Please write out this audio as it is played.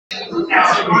Good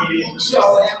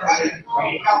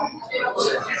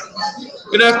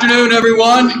afternoon,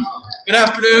 everyone. Good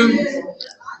afternoon.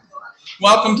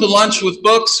 Welcome to Lunch with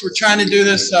Books. We're trying to do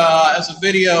this as a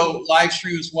video live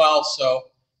stream as well, so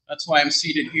that's why I'm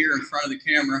seated here in front of the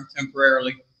camera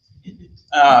temporarily.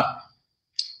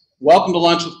 Welcome to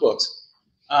Lunch with Books.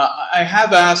 I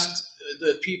have asked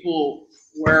that people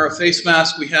wear a face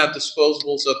mask. We have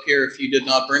disposables up here if you did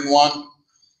not bring one,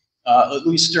 at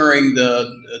least during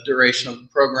the duration of the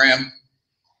program.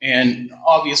 And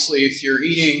obviously, if you're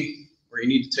eating or you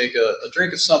need to take a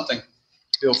drink of something,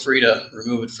 feel free to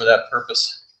remove it for that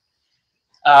purpose.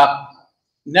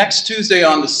 Next Tuesday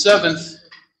on the 7th,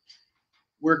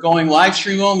 we're going live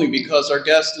stream only because our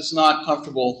guest is not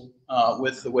comfortable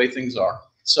with the way things are.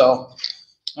 So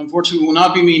unfortunately, we will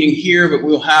not be meeting here, but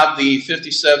we'll have the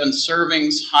 57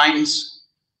 servings Heinz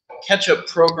ketchup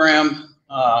program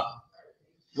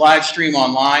live stream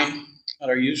online at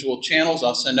our usual channels.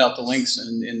 I'll send out the links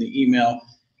in the email.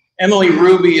 Emily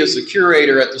Ruby is the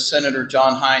curator at the Senator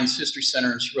John Heinz History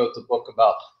Center, and she wrote the book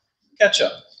about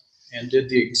ketchup and did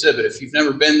the exhibit. If you've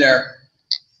never been there,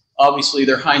 obviously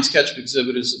their Heinz ketchup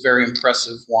exhibit is a very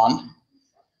impressive one.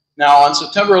 Now on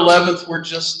September 11th,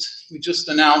 we just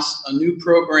announced a new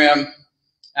program.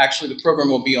 Actually, the program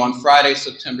will be on Friday,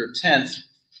 September 10th,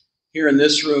 here in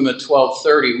this room at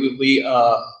 12:30. We'll be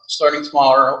starting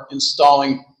tomorrow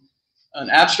installing an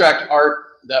abstract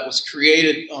art that was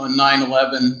created on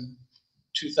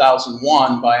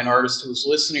 9/11/2001 by an artist who was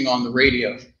listening on the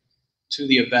radio to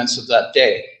the events of that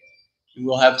day. And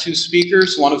we'll have two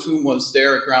speakers, one of whom was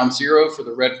there at Ground Zero for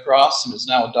the Red Cross and is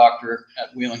now a doctor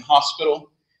at Wheeling Hospital,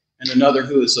 and another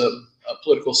who is a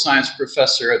political science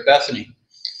professor at Bethany.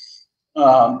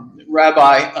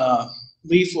 Rabbi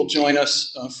Leaf will join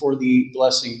us for the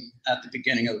blessing at the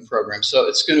beginning of the program. So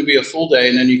it's going to be a full day,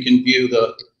 and then you can view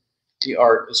the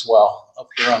art as well up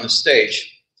here on the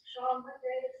stage. Sean, what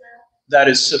day is that? That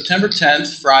is September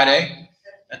 10th, Friday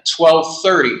at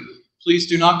 12:30. Please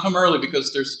do not come early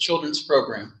because there's a children's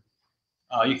program.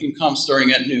 You can come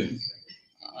starting at noon.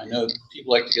 I know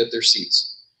people like to get their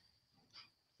seats.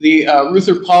 The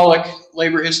Reuther-Pollack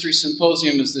Labor History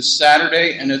Symposium is this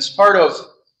Saturday, and it's part of,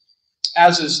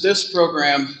 as is this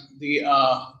program, the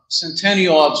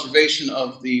centennial observation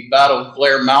of the Battle of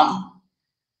Blair Mountain.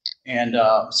 And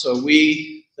so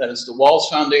we, that is the Walls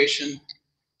Foundation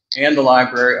and the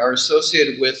library, are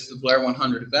associated with the Blair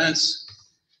 100 events.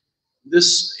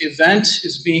 This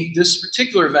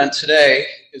particular event today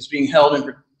is being held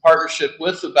in partnership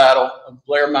with the Battle of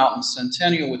Blair Mountain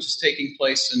Centennial, which is taking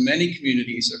place in many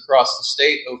communities across the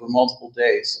state over multiple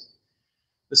days.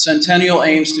 The Centennial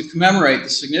aims to commemorate the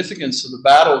significance of the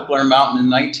Battle of Blair Mountain in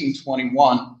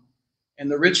 1921 and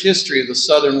the rich history of the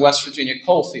southern West Virginia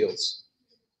coal fields.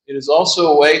 It is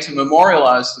also a way to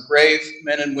memorialize the brave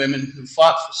men and women who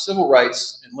fought for civil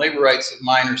rights and labor rights of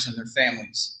miners and their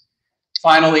families.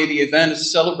 Finally, the event is a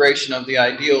celebration of the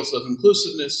ideals of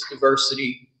inclusiveness,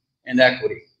 diversity, and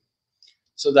equity.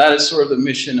 So that is sort of the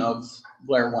mission of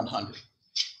Blair 100.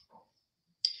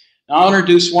 Now I'll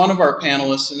introduce one of our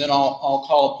panelists, and then I'll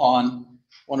call upon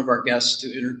one of our guests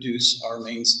to introduce our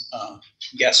main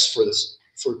guests for this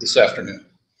afternoon.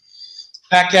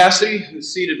 Pat Cassidy,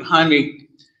 who's seated behind me,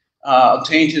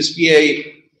 obtained his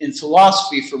BA in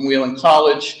philosophy from Wheeling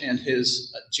College and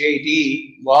his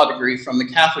JD law degree from the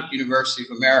Catholic University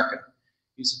of America.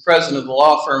 He's the president of the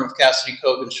law firm of Cassidy,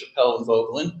 Cogan, Chappell, and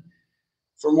Vogelin.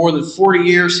 For more than 40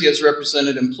 years, he has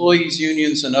represented employees,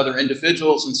 unions, and other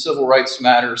individuals in civil rights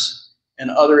matters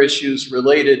and other issues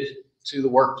related to the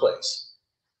workplace.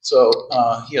 So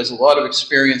he has a lot of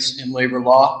experience in labor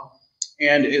law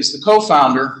and is the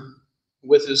co-founder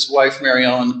with his wife, Mary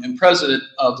Ellen, and president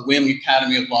of the Wheeling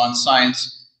Academy of Law and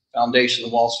Science Foundation,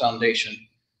 the Walls Foundation,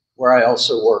 where I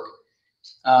also work.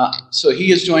 So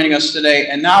he is joining us today,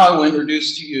 and now I will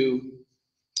introduce to you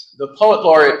the Poet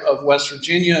Laureate of West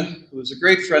Virginia, who is a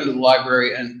great friend of the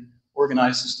library and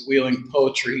organizes the Wheeling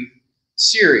Poetry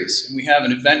Series. And we have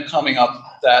an event coming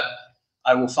up that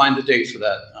I will find the date for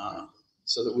that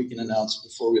so that we can announce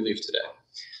before we leave today.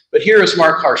 But here is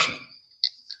Marc Harshman.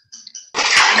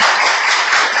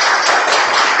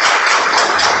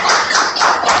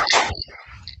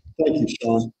 Thank you,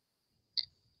 Sean.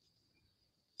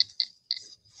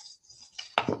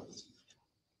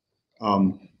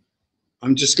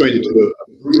 I'm just going to do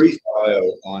a brief bio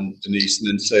on Denise and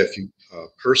then say a few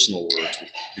personal words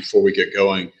before we get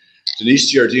going.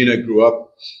 Denise Giardina grew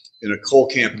up in a coal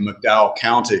camp in McDowell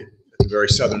County at the very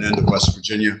southern end of West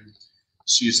Virginia.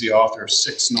 She's the author of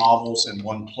 6 novels and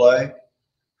 1 play.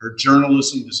 Her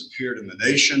journalism has appeared in The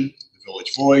Nation, The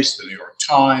Village Voice, The New York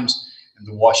Times, and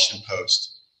The Washington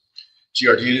Post.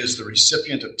 Giardina is the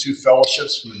recipient of 2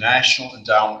 fellowships from the National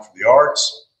Endowment for the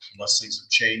Arts. Unless things have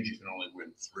changed, you can only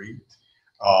win 3.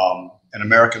 An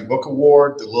American Book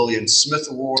Award, the Lillian Smith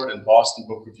Award, and Boston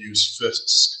Book Review's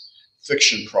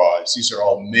Fiction Prize. These are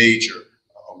all major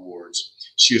awards.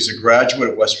 She is a graduate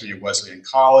of West Virginia Wesleyan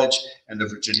College and the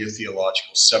Virginia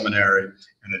Theological Seminary,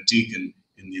 and a deacon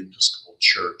in the Episcopal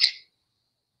Church.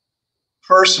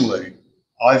 Personally,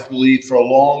 I've believed for a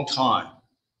long time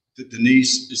that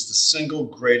Denise is the single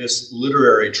greatest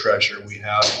literary treasure we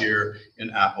have here in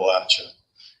Appalachia,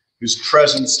 whose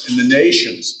presence in the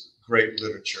nation's great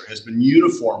literature has been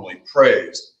uniformly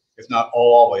praised, if not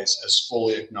always as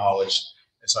fully acknowledged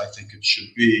as I think it should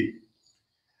be.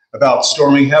 About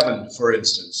Storming Heaven, for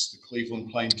instance, the Cleveland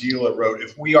Plain Dealer wrote,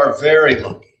 "If we are very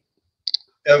lucky,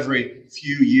 every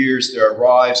few years there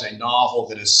arrives a novel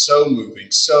that is so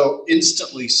moving, so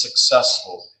instantly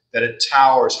successful, that it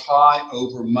towers high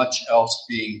over much else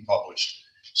being published.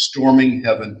 Storming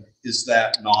Heaven is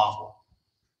that novel."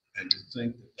 And to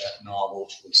think that that novel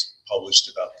was published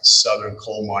about the southern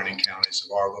coal mining counties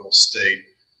of our little state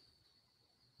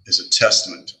is a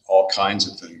testament to all kinds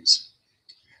of things.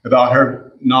 About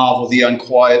her novel, The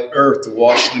Unquiet Earth, the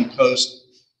Washington Post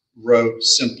wrote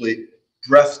simply,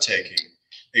 "Breathtaking,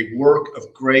 a work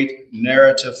of great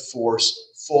narrative force,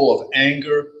 full of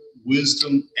anger,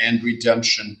 wisdom, and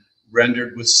redemption,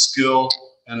 rendered with skill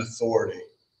and authority."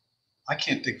 I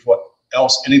can't think what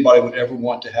else anybody would ever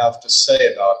want to have to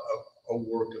say about a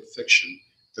work of fiction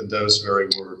than those very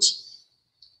words.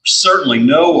 Certainly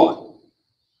no one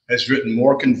has written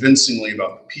more convincingly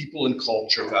about the people and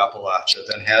culture of Appalachia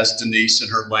than has Denise in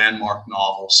her landmark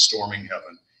novels, Storming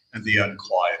Heaven and The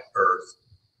Unquiet Earth.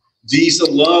 These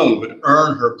alone would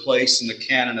earn her place in the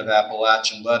canon of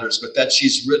Appalachian letters, but that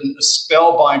she's written a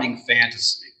spellbinding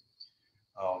fantasy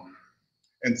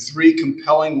and 3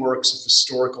 compelling works of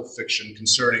historical fiction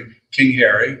concerning King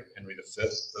Harry, Henry V,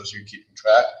 those of you keeping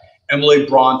track, Emily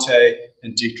Bronte,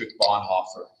 and Dietrich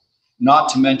Bonhoeffer. Not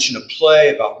to mention a play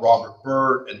about Robert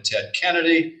Byrd and Ted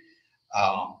Kennedy,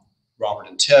 Robert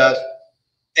and Ted,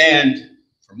 and,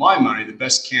 for my money, the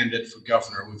best candidate for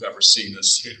governor we've ever seen in the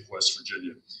state of West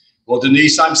Virginia. Well,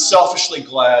 Denise, I'm selfishly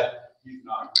glad you've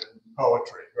not written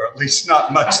poetry, or at least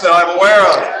not much that I'm aware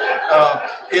of.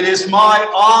 It is my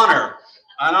honor,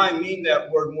 and I mean that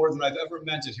word more than I've ever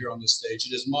meant it here on this stage.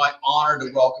 It is my honor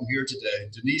to welcome here today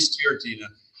Denise Giardina.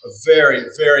 A very,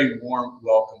 very warm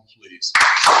welcome, please.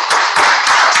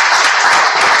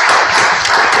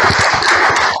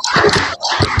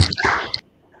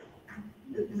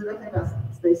 Is it okay if I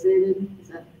stay seated?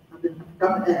 I've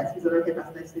forgotten to ask. Is it okay if I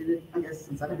stay seated? I guess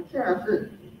since I have a chair, I should.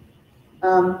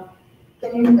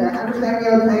 Can you understand me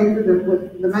okay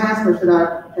with the mask, or should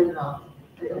I take it off?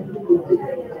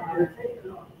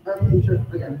 Okay, sure.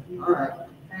 Okay. All right.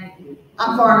 Thank you.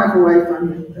 I'm far enough away from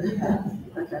you.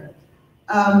 Okay.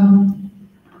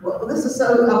 Well, this is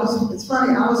so. It's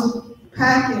funny. I was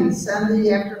packing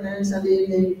Sunday afternoon, Sunday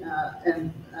evening,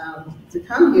 and to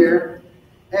come here,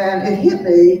 and it hit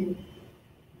me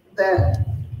that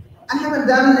I haven't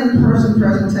done an in-person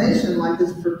presentation like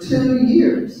this for 2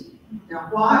 years. Now,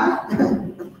 why?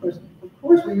 of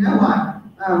course, we know why.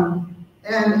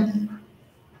 And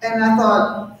I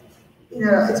thought, you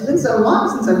know, it's been so long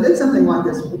since I did something like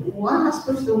this. What am I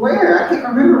supposed to wear? I can't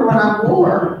remember what I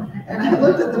wore. And I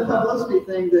looked at the publicity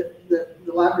thing that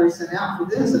the library sent out for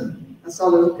this, and I saw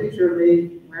there was a picture of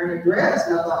me wearing a dress,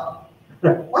 and I thought,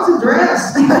 what's a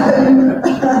dress? I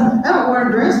haven't worn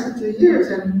a dress for 2 years,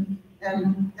 and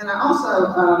I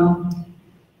also,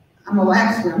 I'm a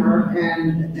lap swimmer,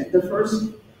 and the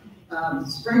first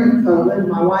spring of COVID,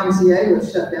 my YMCA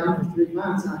was shut down for 3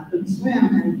 months, and I couldn't swim,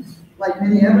 and like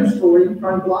many other stories, you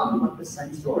probably belong with the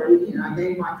same story, you know, I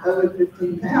gained my COVID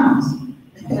 15 pounds.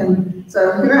 And so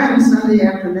here I am Sunday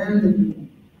afternoon, and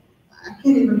I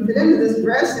can't even fit into this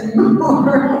dress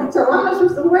anymore. So what am I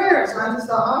supposed to wear? So I just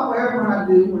thought, I'll wear what I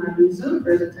do when I do Zoom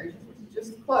presentations, which is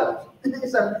just clothes.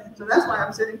 so that's why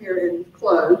I'm sitting here in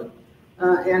clothes,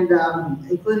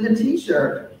 including a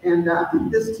t-shirt. And I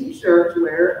picked this t-shirt to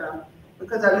wear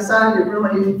because I decided it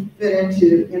really fit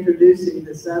into introducing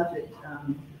the subject.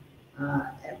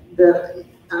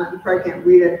 You probably can't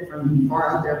read it from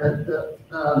far out there, but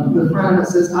the front of it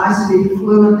says, "I speak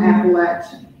fluent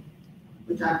Appalachian,"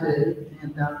 which I do.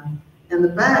 And the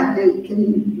back, can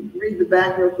you read the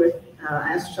back real quick?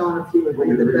 Ask Sean if he would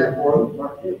read the back.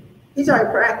 He's already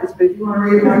practiced, but if you want to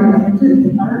read it,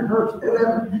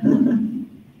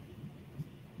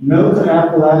 Note to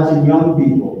Appalachian young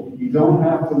people, you don't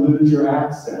have to lose your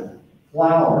accent.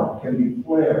 Flour can be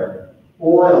flared.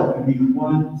 Oil can be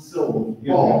one syllable. I'm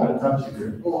going to touch you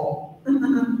here.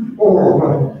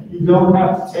 Oil. You You don't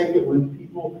have to take it when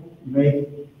people make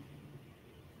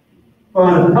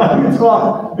fun of how you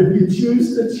talk. If you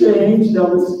choose to change, that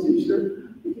was a teacher,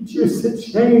 if you choose to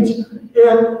change,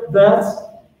 and that's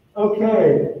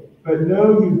okay. But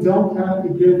no, you don't have to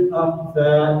give up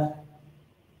that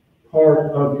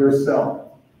part of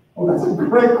yourself. Oh, that's a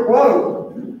great quote.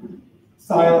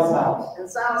 Silas House. And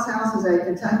Silas House is a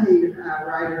Kentucky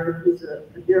writer who's a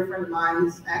dear friend of mine.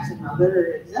 He's actually my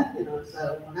literary executor.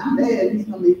 So when I'm dead, he's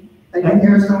going to be taking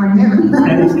care of Storing Heaven.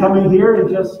 And he's coming here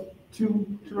in just two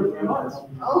or 3 months.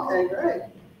 Okay, great.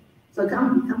 So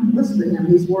come listen to him.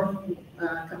 He's worth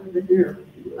coming to hear.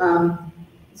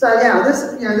 So yeah,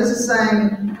 this is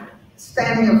saying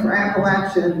standing up for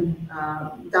Appalachian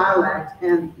dialect,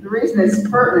 and the reason it's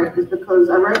pertinent is because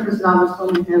I wrote this novel,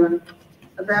 Storing Heaven,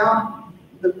 about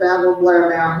the Battle of Blair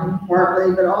Mountain,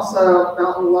 partly, but also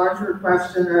about the larger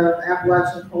question of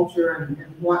Appalachian culture and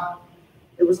what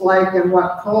it was like and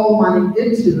what coal mining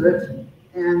did to it.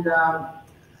 And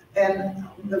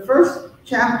the first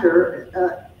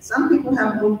chapter, some people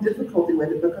have a little difficulty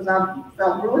with it because I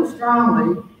felt really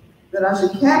strongly that I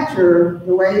should capture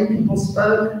the way people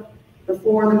spoke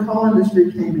before the coal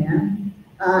industry came in,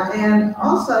 and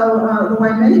also the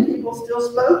way many people still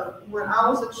spoke when I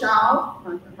was a child,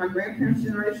 my grandparents'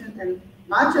 generation and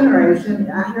my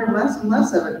generation. I hear less and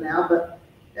less of it now, but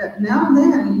now and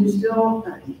then you still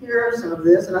hear some of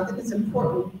this, and I think it's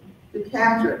important to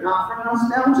capture it, not for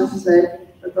nostalgia's sake,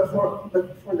 but for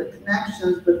the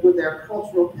connections, but with their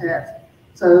cultural past.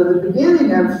 So the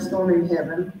beginning of Storming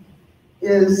Heaven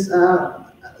is,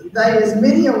 they is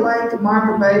many a way to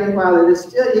mark a baby while it is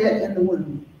still yet in the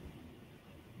womb.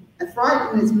 And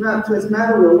frightened to its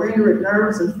mother will render it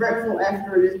nervous and fretful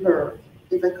after it is birthed.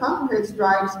 If a copperhead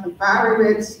strikes, a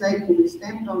fiery red snake will be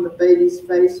stamped on the baby's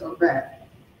face or back.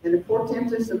 And a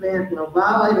portentous event will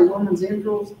violate a woman's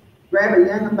entrails, grab a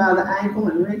young one by the ankle,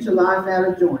 and wrench a life out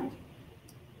of joint.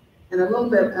 And a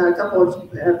couple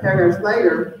of paragraphs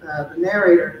later, the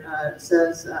narrator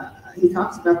says, he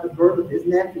talks about the birth of his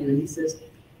nephew, and he says,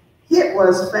 "Hit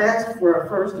was fast for a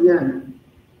first young'un."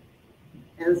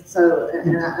 And so,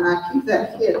 and I keep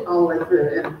that hit all the way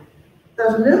through. And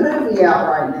there's a new movie out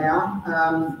right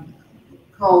now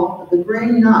called The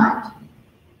Green Knight.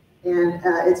 And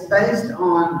it's based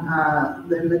on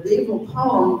the medieval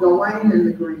poem Gawain and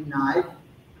the Green Knight,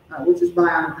 which is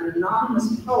by an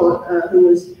anonymous poet who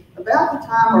was about the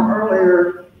time or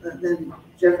earlier than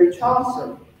Geoffrey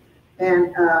Chaucer.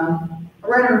 And I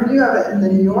read a review of it in the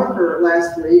New Yorker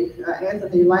last week.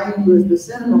 Anthony Lane, who is the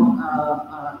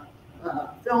cinema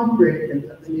film critic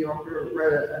of the New Yorker,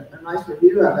 wrote a nice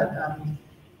review of it.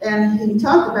 And he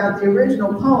talked about the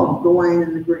original poem, Gawain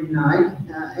and the Green Knight,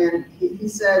 and he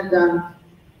said,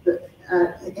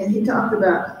 and he talked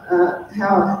about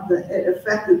how it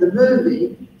affected the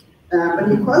movie, but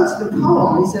he quotes the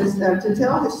poem. He says, to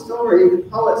tell his story, the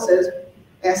poet says,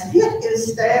 "As hit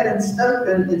is stad and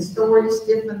stoken in story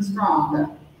stiff and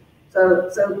strong." So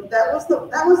that was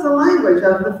the language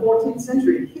of the 14th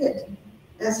century, hit.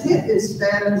 As hit is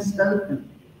stad and stoken.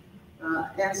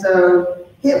 And so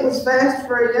hit was fast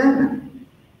for a young'un.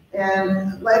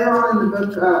 And later on in the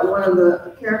book, one of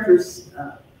the characters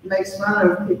makes fun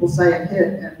of people saying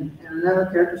hit, and another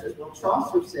character says, "Well,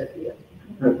 Chaucer said hit."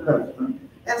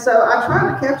 And so I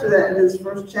tried to capture that in this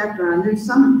first chapter. I knew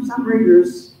some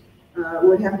readers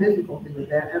would have difficulty with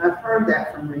that, and I've heard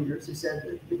that from readers who said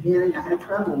at the beginning I had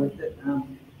trouble with it.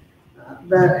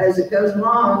 But as it goes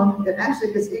along, it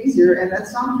actually gets easier, and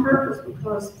that's on purpose,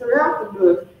 because throughout the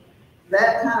book,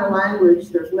 that kind of language,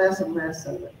 there's less and less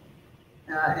of it.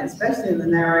 And especially in the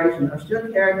narration, there's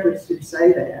still characters who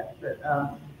say that,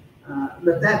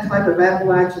 but that type of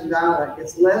Appalachian dialect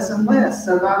gets less and less.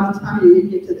 So by the time you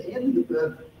get to the end of the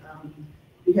book,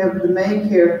 you have the main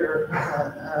character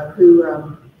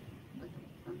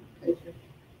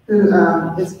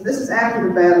this is after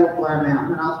the Battle of Blair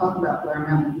Mountain, and I'll talk about Blair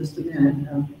Mountain in just a minute.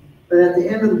 But at the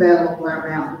end of the Battle of Blair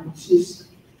Mountain, she's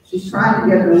trying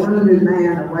to get a wounded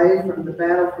man away from the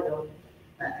battlefield,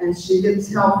 and she gets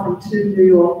help from 2 New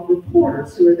York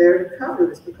reporters who are there to cover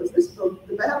this, because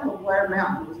the Battle of Blair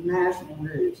Mountain was national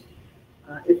news.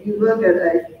 If you look at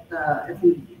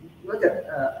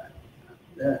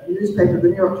the newspaper, the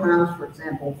New York Times, for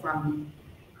example, from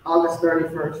August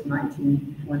 31st,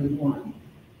 1921.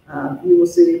 You will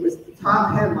see it was the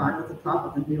top headline at the top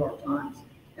of the New York Times,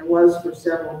 and was for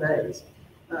several days.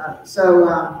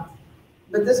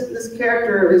 But this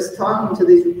character is talking to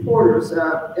these reporters,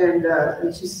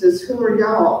 and she says, "Who are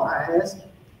y'all?" I asked.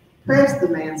 "Press," the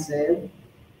man said.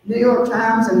 "New York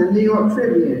Times and the New York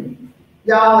Tribune.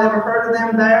 Y'all ever heard of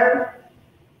them there?"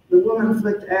 The woman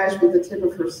flicked ash with the tip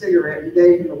of her cigarette and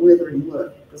gave him a withering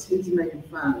look, because he's making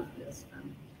fun of this.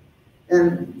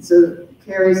 And so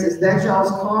Carrie says, "That's y'all's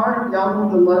car? Y'all going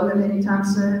to load it anytime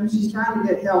soon?" She's trying to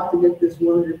get help to get this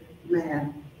wounded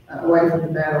man away from the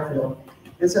battlefield.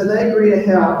 And so they agree to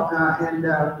help, and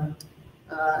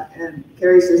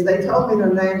Carrie says, "They told me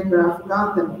their names, but I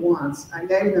forgot them at once. I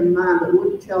gave them mine, but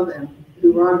wouldn't tell them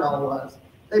who Rondell was.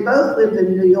 They both lived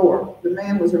in New York. The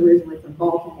man was originally from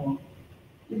Baltimore."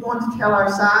 "You going to tell our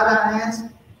side?" I asked.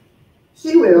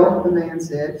 "She will," the man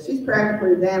said. "She's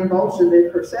practically a damn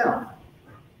Bolshevik herself."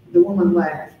 The woman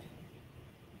laughed.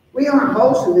 "We aren't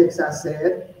Bolsheviks," I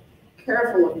said.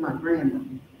 Careful of my grammar.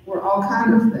 "We're all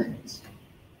kind of things."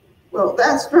 Well,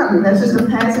 that struck me. That's just a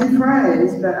passing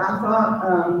phrase, but I thought,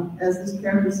 as this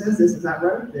character says this, as I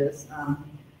wrote this,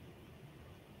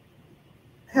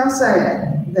 how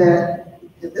sad that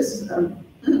this is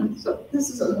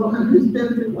a woman who's been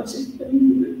through what she's been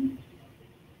through,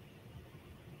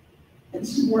 and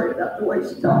she's worried about the way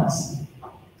she talks.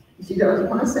 She doesn't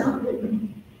want to sound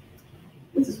ignorant,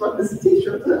 which is what this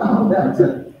t-shirt is all about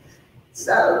too.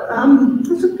 So, I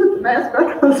should put the mask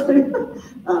back on.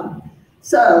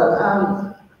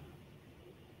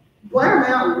 Blair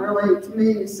Mountain really, to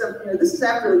me, is something, this is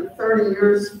after 30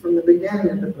 years from the beginning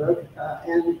of the book,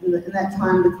 and in that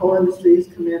time, the coal industry has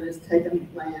come in and has taken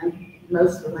land,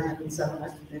 most of the land in southern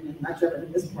West Virginia, much of it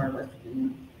in this part of West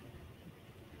Virginia,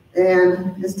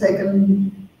 and has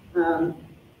taken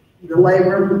the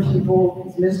labor of the people,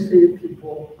 its mistreated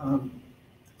people,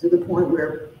 to the point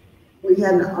where we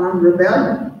had an armed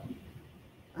rebellion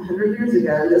 100 years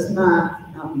ago this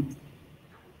month,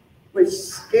 which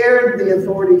scared the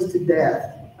authorities to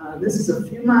death. This is a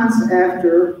few months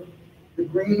after the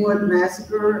Greenwood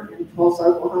Massacre in Tulsa,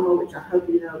 Oklahoma, which I hope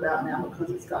you know about now because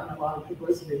it's gotten a lot of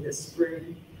publicity this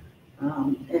spring.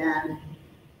 And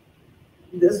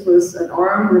this was an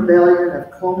armed rebellion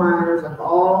of coal miners of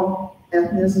all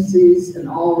ethnicities and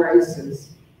all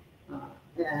races.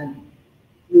 And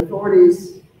the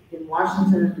authorities in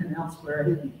Washington and elsewhere,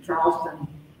 in Charleston,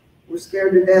 were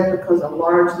scared to death because a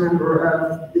large number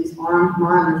of these armed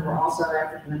miners were also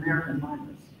African-American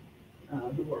miners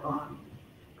who were armed.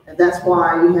 And that's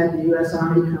why you had the U.S.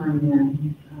 Army coming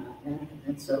in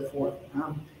and so forth.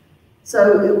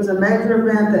 So it was a major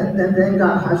event that then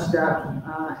got hushed up,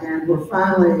 and we're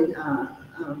finally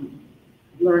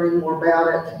learning more about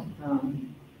it.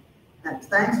 And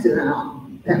thanks to, and I'll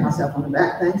pat myself on the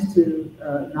back, thanks to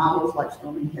novels like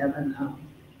Storming Heaven,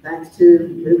 thanks to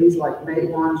movies like Mate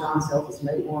One, John Self's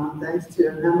Mate One, thanks to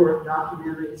a number of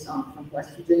documentaries from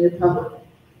West Virginia Public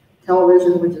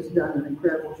Television, which has done an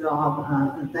incredible job,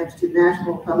 and thanks to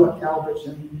National Public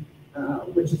Television,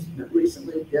 which has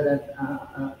recently did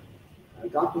a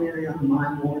documentary on the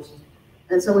mine wars.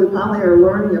 And so we finally are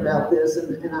learning about this,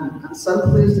 and I'm so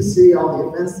pleased to see all the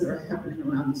events that are happening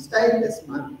around the state this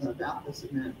month about this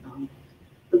event.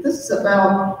 But this is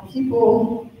about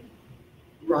people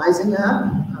rising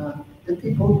up and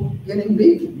people getting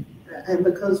beaten. And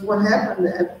because what happened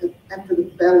after the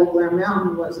Battle of Blair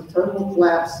Mountain was a total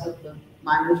collapse of the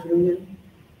miners' union.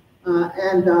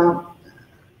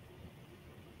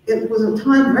 It was a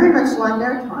time very much like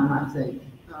their time, I think,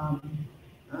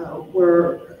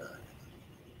 where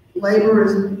labor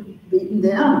is beaten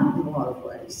down in a lot of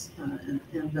ways.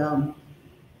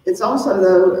 It's also,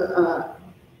 though,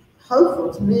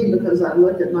 hopeful to me because I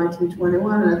look at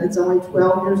 1921 and it's only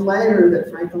 12 years later that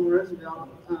Franklin Roosevelt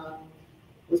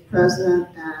was president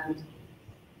and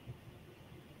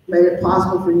made it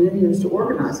possible for unions to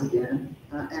organize again.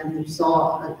 And we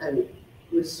saw a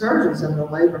resurgence of the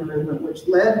labor movement, which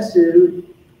led to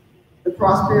the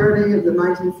prosperity of the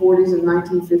 1940s and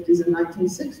 1950s and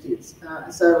 1960s.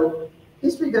 So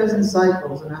history goes in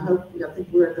cycles, and I think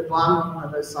we're at the bottom of one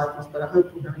of those cycles, but I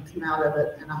hope we're going to come out of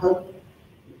it. And I hope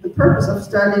the purpose of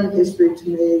studying history to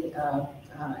me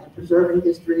and preserving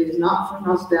history is not for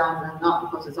nostalgia, not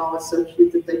because it's always so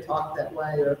cute that they talk that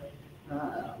way, or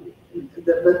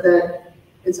but that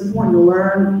it's important to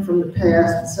learn from the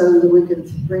past so that we can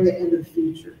bring it into the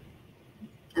future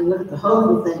and look at the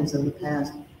hopeful things of the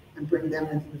past and bring them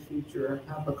into the future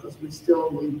because we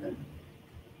still need them.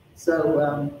 So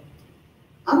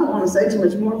I don't want to say too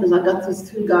much more because I got these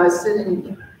two guys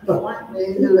sitting behind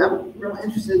me who I'm real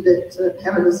interested to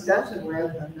have a discussion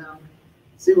with and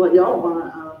see what y'all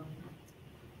want to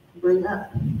bring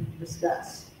up and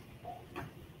discuss.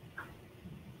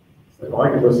 So I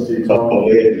can listen to you talk all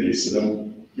day, Denise, and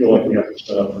don't feel like we have to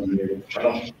shut up and do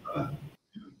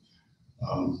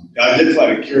I did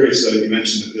find it curious that you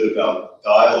mentioned a bit about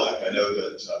dialect. I know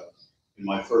that in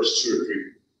my first 2 or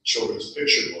 3 children's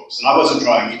picture books, and I wasn't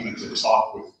trying even to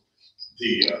talk with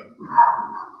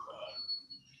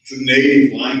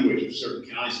native language of certain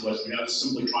counties in West Virginia. I was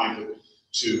simply trying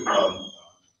to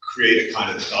create a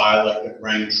kind of dialect that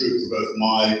rang true for both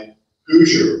my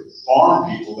Hoosier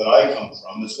farm people that I come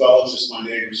from, as well as just my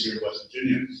neighbors here in West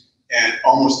Virginia. And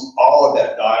almost all of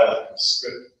that dialect was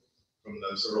stripped from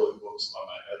those early books by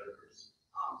my editors.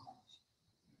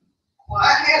 Well,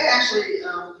 I had actually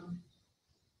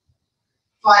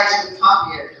fights with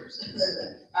copy editors.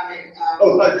 I mean,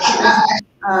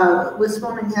 with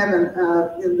Swarming Heaven,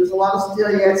 there's a lot of still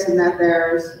yets and that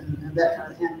there's and that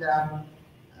kind of, and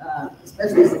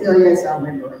especially still yets. I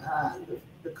remember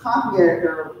the copy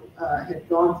editor had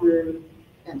gone through,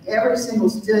 and every single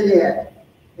still yet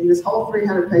in this whole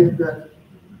 300-page book,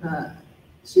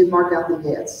 she had marked out the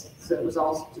yets, so it was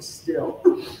all just still.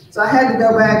 So I had to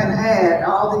go back and add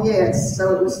all the yets,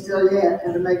 so it was still yet,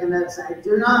 and to make a note saying,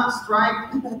 "Do not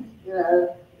strike." You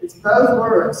know, it's both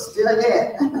words, still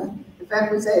yet. In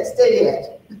fact, we say it's still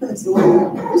yet. It's the way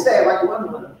we say it, like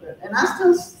one word. And I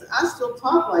still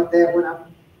talk like that when I'm,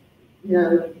 you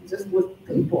know, just with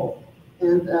people.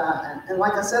 And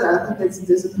like I said, I think it's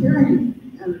disappearing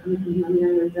in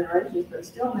younger generations, but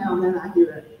still now and then I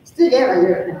hear it. Still yet I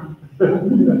hear it now.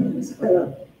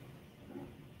 So,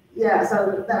 yeah,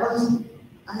 so that was,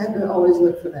 I had to always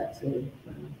look for that too.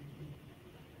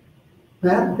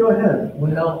 Matt, go ahead.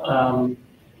 Well,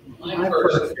 my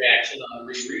first reaction on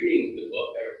rereading the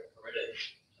book, I read it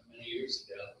many years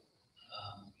ago,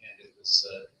 and it was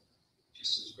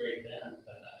just as great then,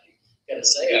 but I gotta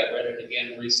say, I read it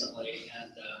again recently,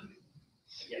 and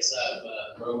I guess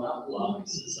I've grown up a lot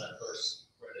since I first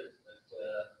read it, but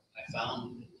I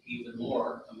found it even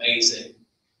more amazing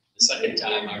the second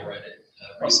time I read it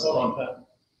recently. Hold on, Pat.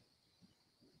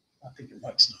 I think your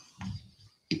mic's not.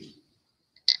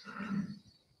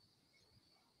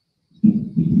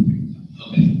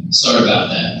 Okay, sorry about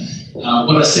that.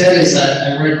 What I said is that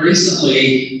I read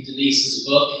recently Denise's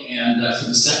book, and for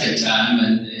the second time,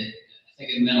 and I think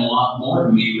it meant a lot more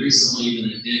to me recently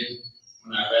than it did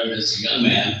when I read it as a young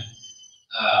man.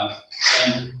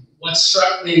 And what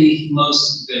struck me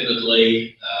most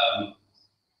vividly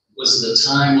was the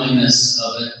timeliness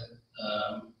of it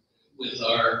with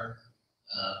our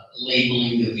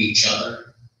labeling of each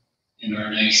other in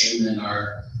our nation and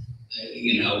our,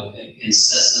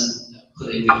 incessant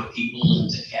putting of people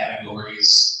into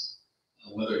categories,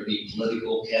 whether it be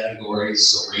political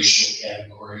categories or racial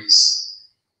categories,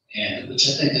 and which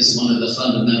I think is one of the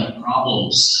fundamental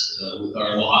problems with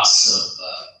our loss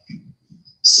of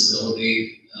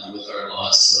civility, with our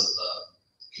loss of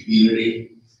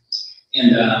community.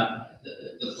 And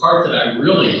the part that I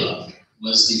really loved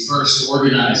was the first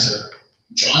organizer,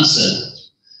 Johnson.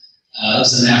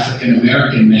 Was an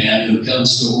African-American man who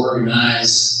comes to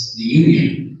organize the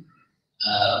union.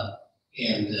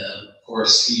 Of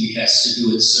course, he has to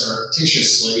do it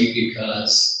surreptitiously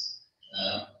because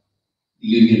the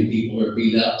union people are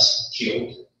beat up,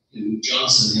 killed, and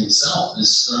Johnson himself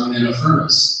is thrown in a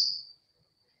furnace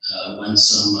when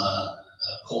some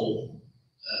coal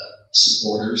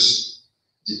supporters,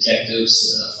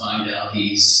 detectives find out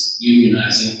he's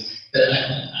unionizing. But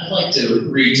I'd like to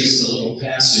read just a little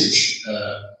passage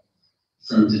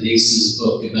from Denise's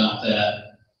book about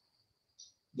that.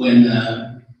 When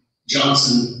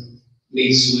Johnson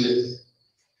meets with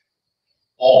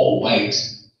all white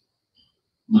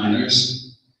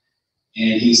miners,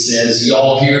 and he says,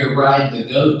 "Y'all here to ride the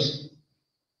goat?"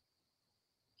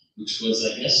 Which was,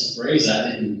 I guess, a phrase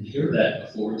I didn't hear that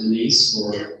before, Denise,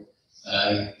 for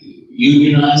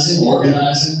unionizing,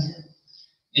 organizing.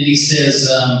 And he says,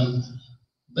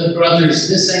 "But brothers,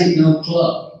 this ain't no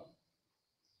club.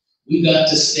 We got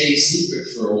to stay secret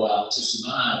for a while to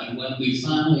survive, and when we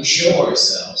finally show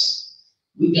ourselves,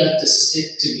 we got to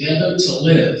stick together to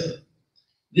live.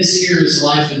 This here is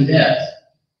life and death.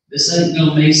 This ain't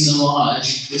no Mason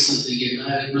Lodge. This is the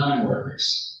United Mine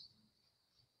Workers.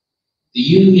 The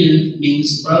union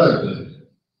means brotherhood.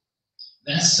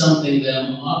 That's something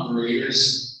them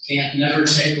operators can't never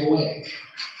take away.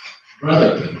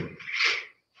 Brotherhood.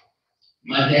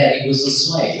 My daddy was a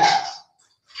slave.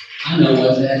 I know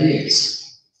what that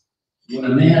is. When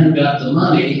a man got the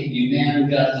money, a man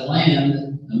got the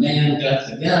land, a man got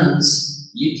the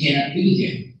guns, you can't beat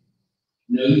him.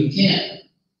 No, you can't,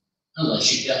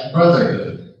 unless you got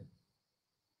brotherhood.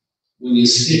 When you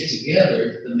stick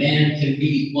together, the man can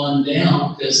beat one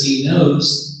down because he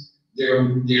knows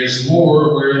there's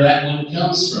more where that one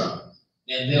comes from,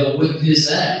 and they'll whip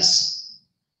his ass.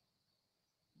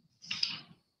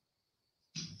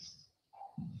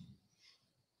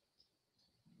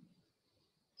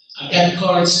 I got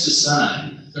cards to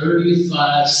sign,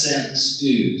 35 cents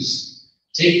dues.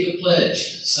 Take the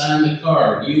pledge, sign the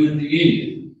card, you and the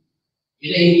union.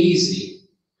 It ain't easy.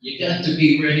 You got to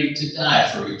be ready to die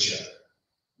for each other.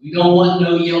 We don't want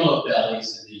no yellow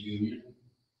bellies in the union.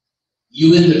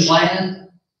 You in the Klan,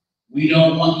 we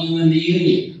don't want you in the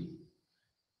union.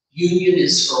 Union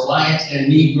is for white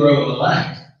and Negro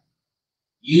alike.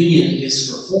 Union is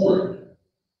for foreign.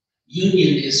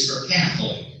 Union is for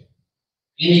Catholic.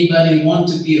 Anybody want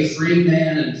to be a free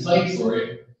man and fight for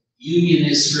it, union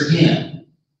is for him.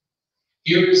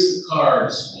 Here is the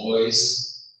cards,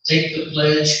 boys. Take the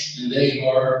pledge, and they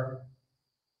are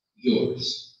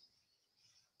yours.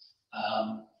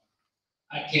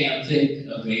 I can't think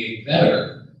of a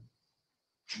better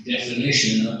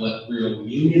definition of what real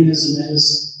unionism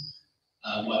is,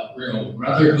 what real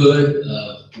brotherhood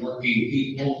of working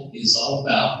people is all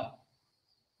about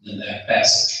than that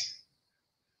passage.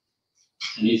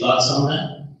 Any thoughts on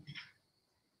that?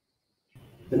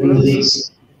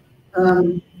 Denise,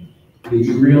 did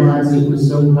you realize it was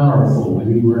so powerful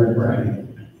when you were at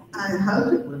writing? I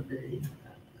hope it would be,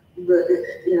 but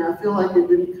I feel like it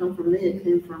didn't come from me. It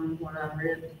came from what I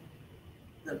read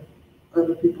that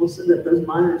other people said, that those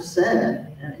miners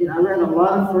said. And, I read a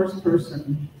lot of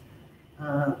first-person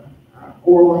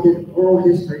oral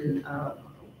history.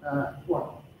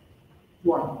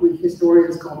 What we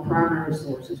historians call primary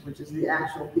sources, which is the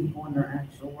actual people and their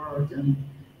actual words, and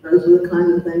those are the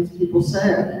kinds of things people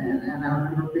said. And I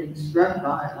remember being struck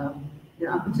by.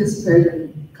 I participated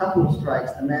in a couple of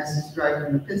strikes, the Massey strike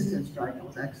and the Pittston strike. I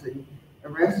was actually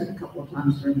arrested a couple of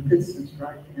times during the Pittston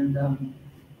strike, and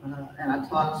I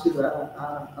talked to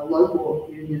a local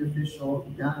union official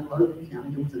down in Logan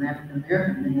County who was an African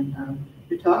American man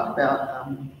who talked about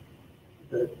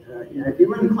if you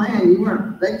were in the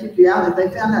Klan, they kicked you out. If they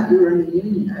found out you were in the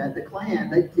union, the Klan,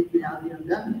 they'd kick you out of the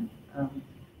UMW.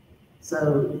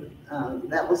 So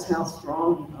that was how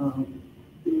strong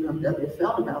the UMW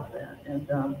felt about that, and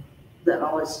that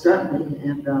always struck me.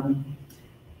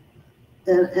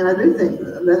 And I do think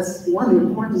that's one of the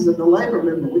importance of the labor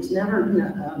movement, which never,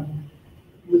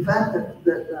 the fact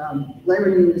that labor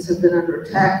unions have been under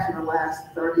attack for the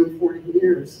last 30, 40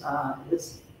 years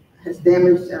has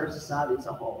damaged our society as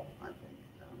a whole, I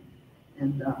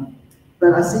think.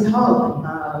 But I see hope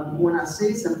when I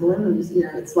see some blooms.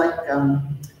 It's like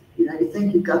you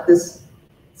think you've got this,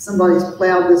 somebody's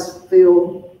plowed this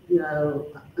field,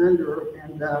 under,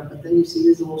 and but then you see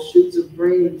these little shoots of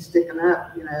green sticking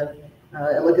up.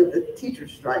 Look at the teacher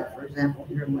strike, for example,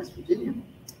 here in West Virginia.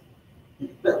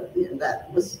 But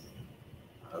that was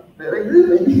very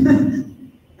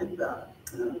moving, and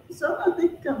so I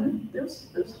think there's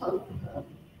hope.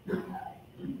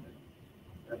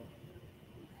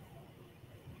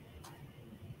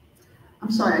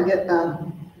 I'm sorry, I get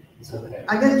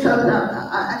choked up.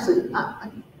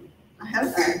 I had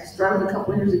a stroke a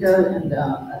couple of years ago, and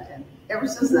ever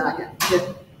since then I get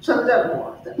choked up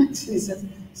more. If that makes any sense.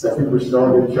 So I think we're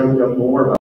starting to choke up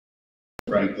more.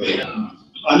 Frankly,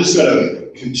 I'm just going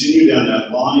to continue down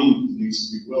that line,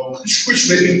 needs to be well, which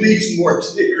maybe leaves more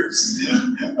tears.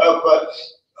 But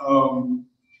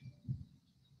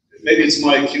maybe it's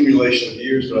my accumulation of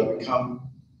years, but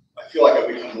I feel like I've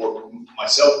become more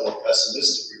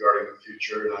pessimistic regarding the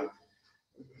future, and I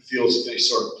feel as if any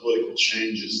sort of political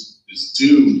change is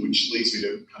doomed, which leads me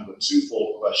to kind of a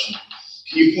twofold question.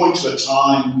 Can you point to a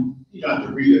time, you don't have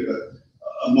to read it, but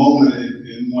a moment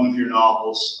in one of your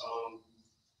novels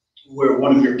where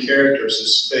one of your characters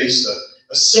has faced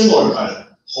a similar kind of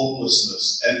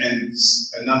hopelessness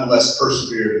and nonetheless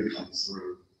persevered and come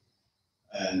through?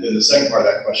 And then the second part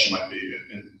of that question might be,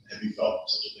 have you felt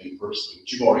such a thing personally,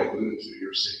 which you've already alluded to,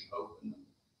 you're seeing hope in them?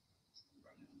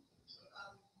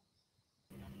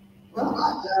 Well,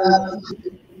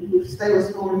 Stay with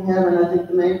School in Heaven, I think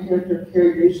the main character,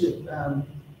 Carrie Bishop,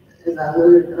 as I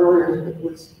alluded earlier,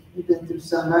 he's been through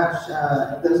so much.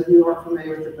 Those of you who are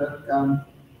familiar with the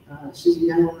book, she's a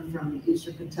young woman from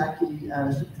Eastern Kentucky. She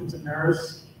becomes a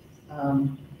nurse.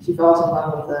 She falls in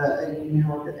love with a union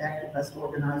activist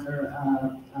organizer,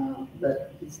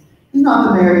 but he's not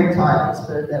the marrying type, let's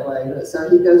put it that way. So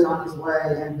he goes on his way,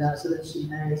 and so then she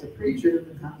marries a preacher who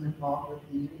becomes involved with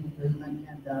the union movement,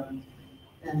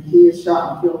 and he is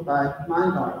shot and killed by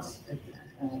mine darts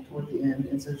toward the end.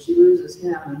 And so she loses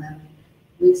him, and then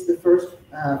meets the first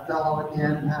fellow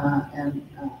again, and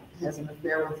has an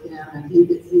affair with him, and he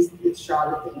gets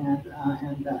shot at the end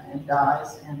and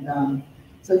dies. And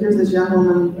so here's this young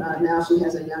woman. Now she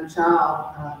has a young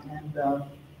child,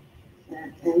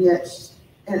 and yet.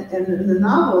 And the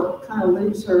novel kind of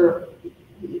leaves her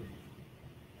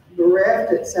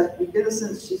bereft, except you get a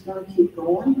sense she's going to keep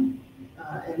going,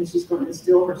 and she's going to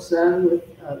instill her son with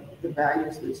the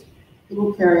values that he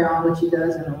will carry on, which he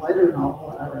does in a later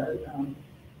novel I wrote.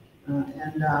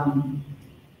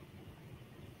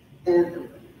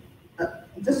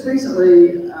 Just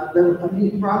recently, there was a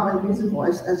Broadway musical.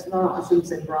 That's not, I shouldn't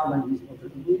say Broadway musical.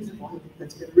 There's a musical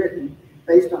that's been written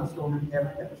based on Storm in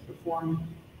Heaven that was performed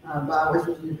by West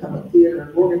Virginia Public Theater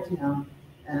in Morgantown,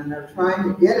 and they're trying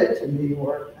to get it to New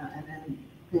York, and then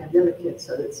pandemic hit,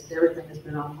 so everything has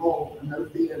been on hold and no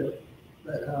theater.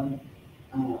 But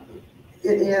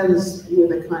it ends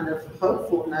with a kind of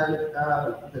hopeful note.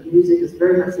 The music is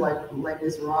very much like Les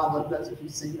Miserables. Those of you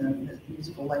who've seen the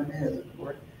musical Les Mis, of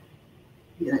course.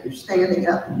 You know, you're standing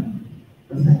up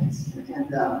for things, and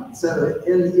so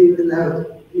even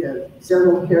though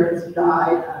several characters have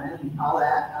died and all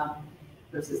that,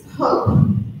 there's this hope.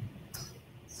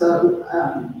 So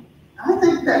I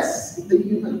think that's the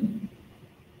human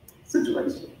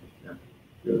situation. Yeah.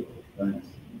 Good. Thanks.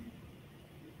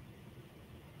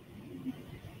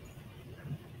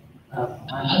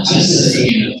 I'm just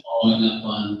saying, following up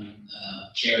on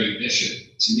Carrie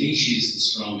Bishop. To me, she's the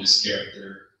strongest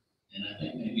character. And I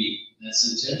think maybe that's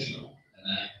intentional. And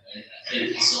I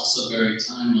think it's also very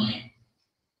timely.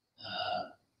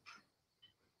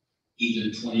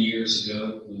 Even 20 years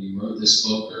ago, when you wrote this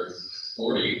book, or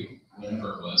 40, whatever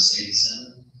it was,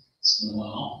 87, it's been a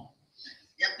while.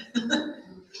 Yep.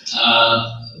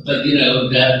 But,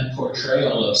 that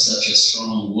portrayal of such a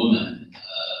strong woman,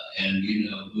 and,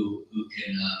 who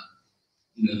can,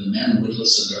 the men would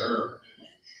listen to her,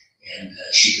 and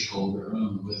she could hold her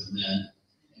own with men.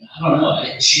 I don't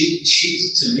know.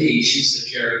 She's to me, she's the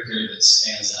character that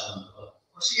stands out in the book.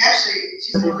 Well,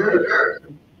 she's a good girl.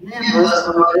 Man, most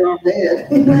of them are dead.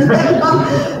 I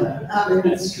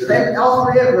mean, all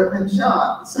three of them have been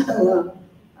shot. So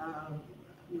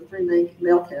the three main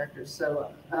male characters.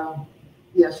 So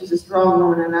yeah, she's a strong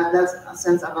woman, and that's a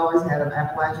sense I've always had of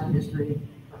Appalachian history,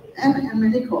 and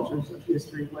many cultures of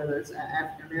history, whether it's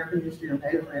African American history or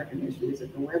Native American history, is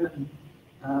that the women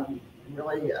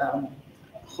really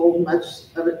hold much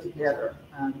of it together,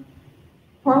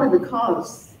 partly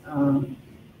because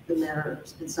the men are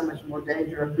in so much more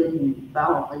danger of being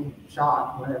violently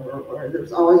shot, whatever. Or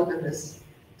there's always been this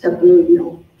taboo: you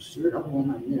don't shoot a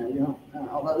woman, you don't.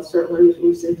 Although certainly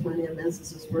we've seen plenty of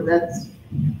instances where that's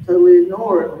totally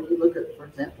ignored. When you look at, for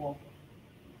example,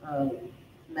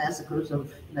 massacres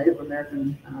of Native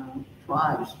American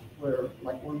tribes, where,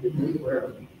 like Wounded Knee,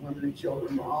 where women and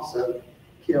children were also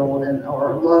killed,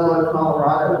 or Ludlow,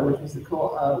 Colorado, which was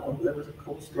there was a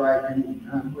coal strike,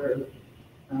 and where the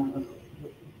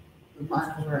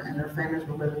miners and their families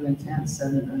were living in tents,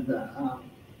 and the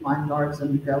mine guards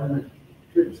and the government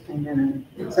troops came in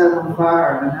and set them on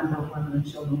fire, and a number of women and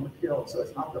children were killed. So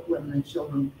it's not that women and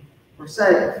children were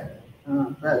safe,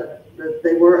 but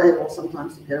they were able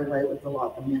sometimes to get away with a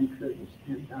lot the men couldn't,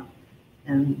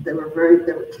 and they were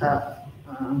tough.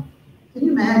 Can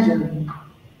you imagine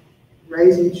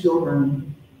raising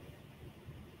children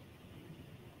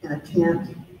in a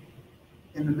tent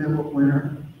in the middle of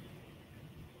winter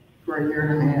for a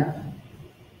year and a half?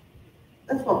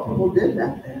 That's what people did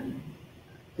back then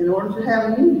in order to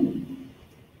have a union.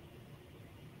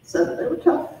 So they were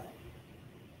tough.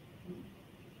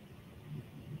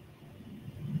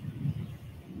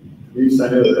 Denise, I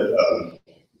know that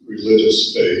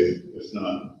religious faith, if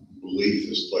not belief,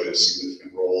 has played a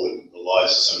significant role in the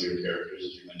lives of some of your characters,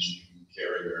 as you mentioned.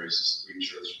 Carrie Mary's is the Greek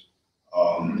Church.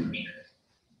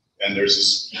 And there's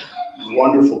this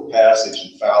wonderful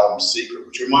passage in Foul and Secret,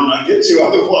 which we might not get to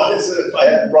otherwise if I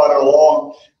hadn't brought it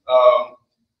along,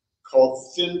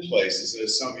 called Thin Places.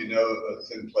 As some of you know, a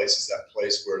thin place is that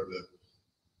place where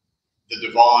the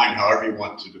divine, however you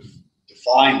want to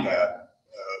define that,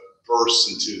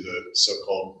 bursts into the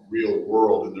so-called real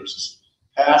world. And there's this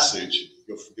passage,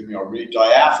 you'll forgive me, I'll read,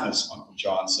 diaphanous, Uncle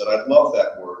John said. I love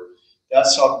that word.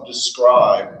 That's how to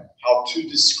describe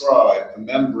the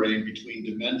membrane between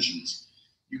dimensions.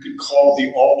 You could call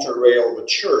the altar rail of a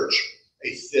church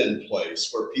a thin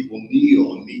place where people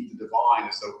kneel and meet the divine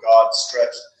as though God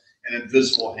stretched an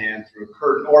invisible hand through a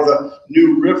curtain. Or the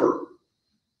New River,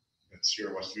 that's here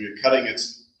in West Virginia, cutting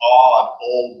its odd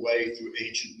old way through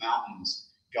ancient mountains,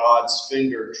 God's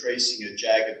finger tracing a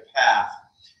jagged path.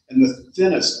 And the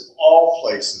thinnest of all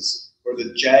places, where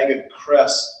the jagged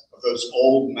crests of those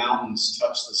old mountains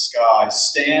touch the sky,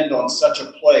 stand on such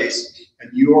a place, and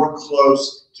you're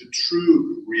close to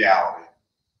true reality.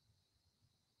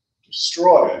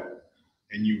 Destroy it,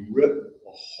 and you rip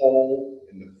a hole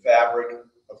in the fabric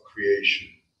of creation.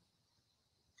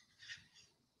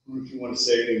 I don't know if you want to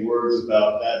say any words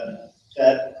about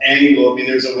that angle. I mean,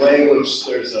 there's a way in which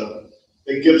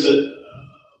it gives it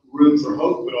room for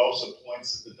hope, but also points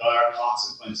points at the dire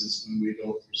consequences when we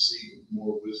don't proceed with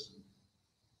more wisdom.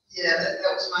 Yeah, that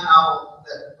was my novel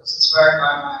that was inspired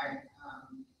by my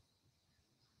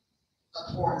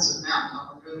abhorrence of mountain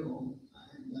on Google,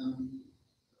 and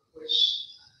which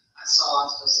I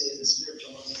still see as a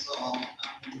spiritual as a saw.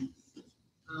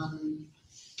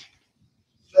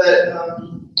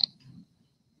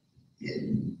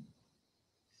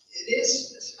 It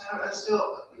is, I still,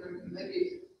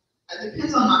 maybe, it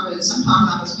depends on my mood. Sometimes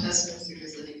I'm as pessimistic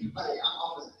as anybody. I'm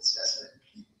always as pessimistic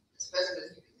as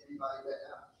anybody, but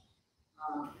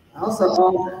I also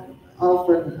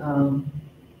often,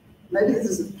 maybe this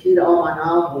is the key to all my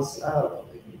novels,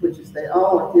 which is they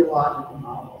all are theological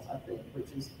novels, I think,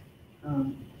 which is,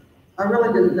 I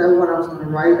really didn't know what I was going to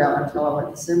write about until I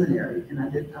went to seminary, and I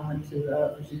went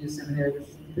to Virginia Seminary, which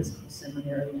is an Episcopal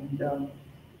Seminary,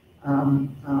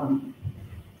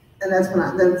 and that's when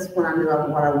I knew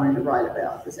what I wanted to write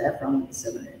about, because after I went to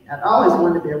seminary. I'd always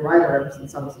wanted to be a writer ever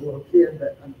since I was a little kid,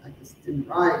 but I just didn't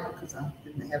write because I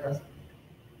didn't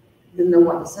know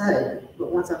what to say.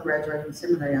 But once I graduated from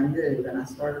seminary, I knew, and I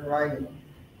started writing.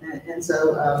 And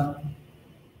so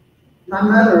my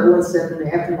mother once said to me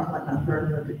after my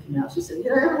third book came out, she said,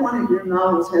 every one of your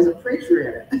novels has a preacher in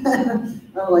it.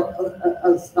 I was like,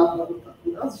 I stopped.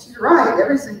 Well, she's right.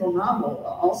 Every single novel,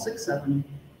 all 6 of them,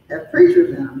 have preachers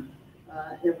in them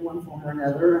in one form or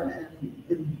another, and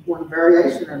in one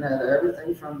variation or another.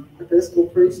 Everything from Episcopal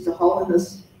priests to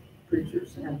holiness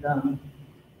preachers, and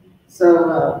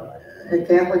and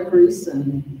Catholic priests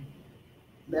and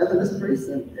Methodist priests,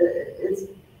 and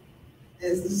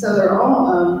so they're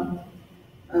all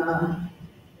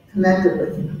connected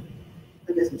with,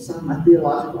 I guess, with some of my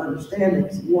theological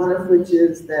understandings. One of which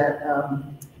is that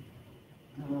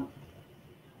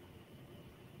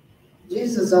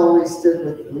Jesus always stood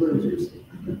with the losers.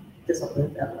 I guess I'll put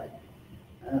it that way.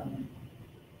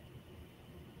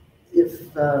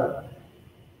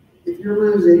 If you're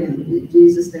losing and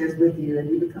Jesus stands with you and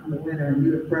you become the winner and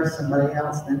you impress somebody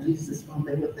else, then Jesus will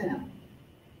be with them.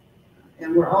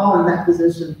 And we're all in that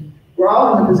position. We're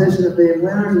all in the position of being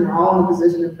winners, and we're all in the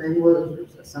position of being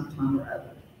losers at some time or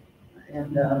other.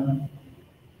 And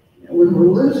when we're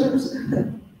losers,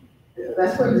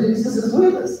 that's when Jesus is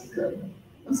with us.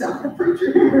 I'm sounding like a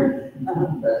preacher here,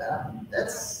 but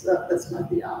that's my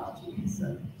theology.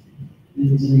 So.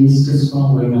 Denise, just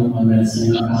following up on that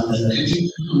same concept, could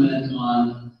you comment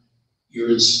on your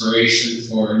inspiration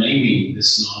for naming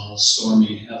this novel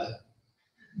 "Stormy Heaven"?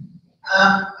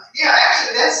 Yeah,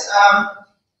 actually, that's.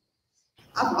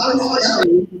 I've always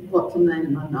struggled what to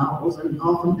name my novels, and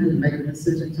often didn't make a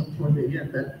decision until toward the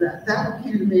end. But that one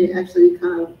came to me actually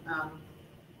kind of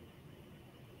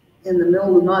in the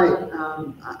middle of the night.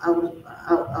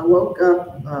 I woke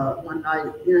up one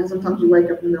night. Sometimes you wake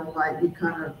up in the middle of the night, and you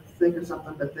kind of think of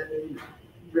something, but then you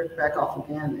drift back off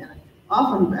again. And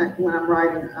often when I'm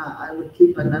writing, I would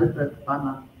keep a notebook by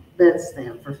my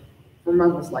bedstand for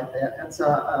moments like that. And so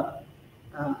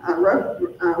I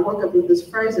woke up with this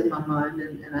phrase in my mind,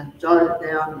 and I jotted it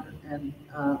down. And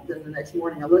then the next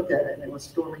morning I looked at it, and it was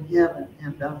 "Stormy Heaven."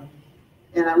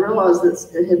 And I realized that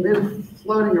it had been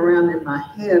floating around in my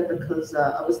head because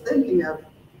I was thinking of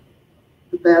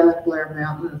the Battle of Blair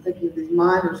Mountain and thinking of these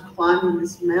miners climbing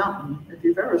this mountain. If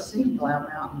you've ever seen Blair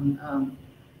Mountain,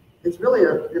 it's really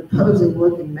an imposing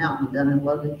looking mountain down in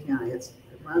Logan County. It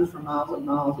runs for miles and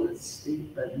miles, and it's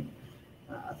steep. And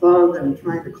I thought of them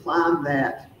trying to climb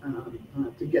that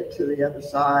to get to the other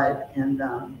side. And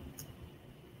I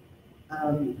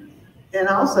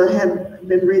also had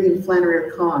been reading Flannery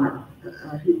O'Connor,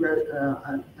 who wrote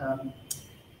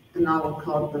a novel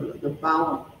called The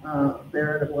Violent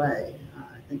Bear It Away.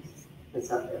 I think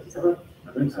it's out there. So,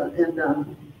 and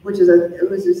which is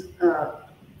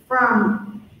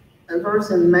from a verse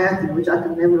in Matthew, which I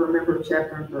can never remember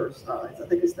chapter and verse. I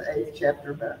think it's the 8th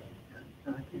chapter, but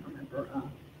I can't remember.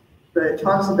 But it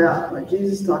talks about,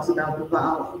 Jesus talks about the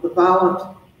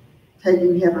violent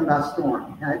taking heaven by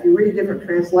storm. Now, if you read different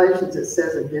translations, it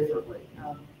says it differently.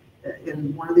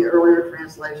 In one of the earlier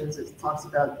translations, it talks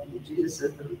about Jesus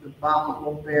says the violent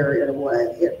will bear it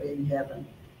away, it being heaven.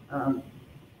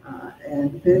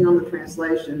 And depending on the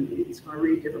translation, it's going to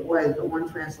read different ways. But one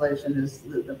translation is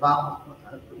the violent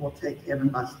will take heaven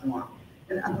by storm.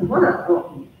 And what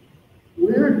a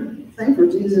weird thing for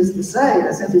Jesus to say, in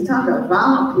a sense. He's talking about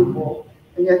violent people,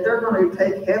 and yet they're going to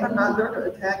take heaven, they're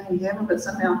attacking heaven, but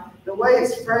somehow the way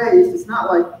it's phrased, it's not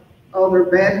like, oh, they're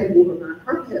bad people who are going to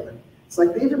hurt heaven. It's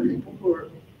like these are people who are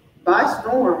by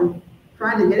storm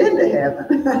trying to get into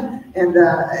heaven. and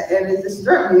it just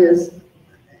struck me as,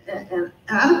 and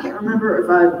I can't remember if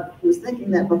I was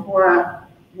thinking that before I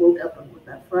woke up with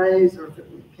that phrase, or if it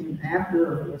came after,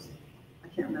 or it was, I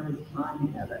can't remember the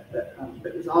timing of it, but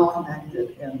it was all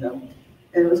connected, and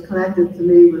it was connected to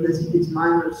me with these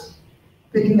miners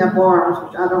picking up arms,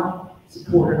 which I don't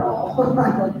support at all.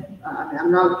 I mean,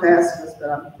 I'm not a pacifist, but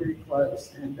I'm pretty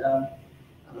close, and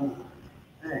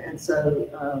so,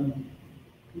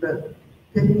 but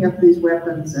picking up these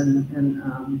weapons and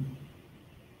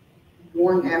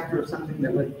going after something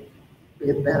that would be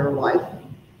a better life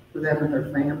for them and their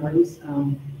families,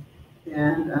 and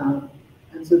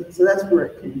so that's where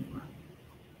it came from.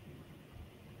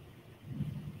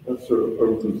 That sort of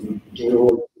opens the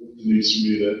door, Denise, for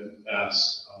me to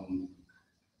ask, a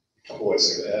couple ways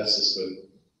I could ask this, but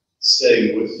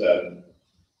staying with that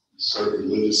sort of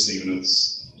religious theme, and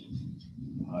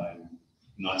I'm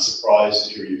not surprised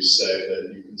to hear you say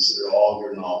that you consider all of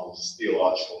your novels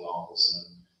theological novels in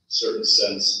a certain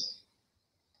sense,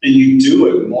 and you do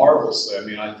it marvelously. I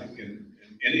mean, I think in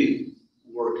any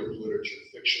work of literature,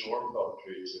 fiction or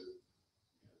poetry,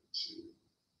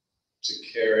 to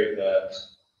carry that,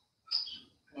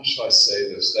 how should I say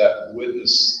this, that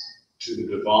witness to the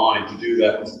divine, to do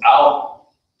that without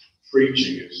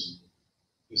preaching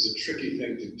is a tricky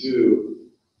thing to do.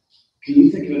 Can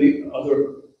you think of any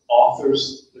other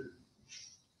authors that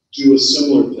do a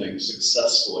similar thing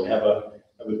successfully, have a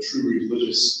true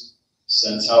religious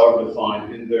sense, however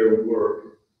defined, in their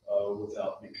work,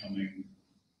 without becoming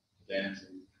pedantic,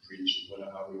 preaching,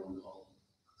 whatever you want to call it?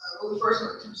 Well, the first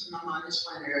one that comes to my mind is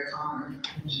Flannery O'Connor.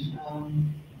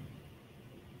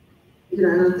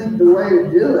 And I think the way to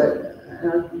do it,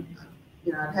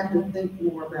 I'd have to think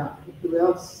more about who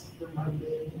else there might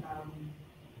be.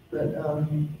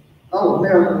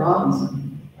 Marilyn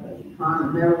Robinson.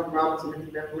 Marilyn Robinson, if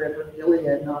you've ever read her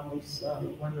Gilead novels,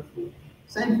 wonderful.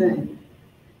 Same thing.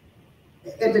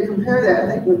 And to compare that, I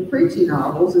think, with preaching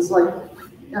novels, it's like,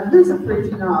 here's a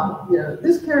preaching novel.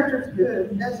 This character's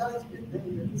good, he does all these good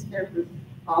things, and this character's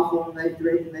awful, and they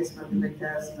drink, and they smoke, and they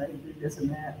cuss, and they do this and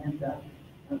that, and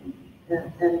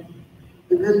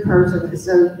the good person is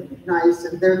so nice,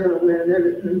 and they're going to win,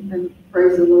 and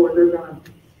praise the Lord, they're going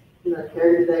to,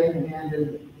 carry the day in hand.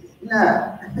 And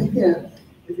no,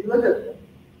 if you look at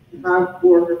my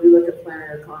work, or if you look at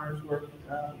Flannery O'Connor's work,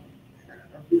 or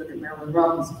if you look at Marilyn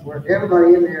Robinson's work,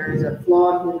 everybody in there is a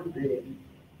flawed human being,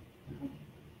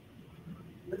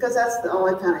 because that's the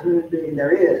only kind of human being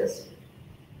there is.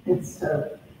 And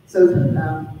so there's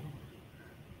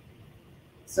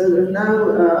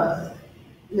no.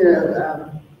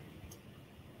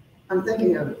 I'm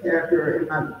thinking of a character in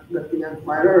my book, The Young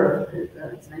Fighter.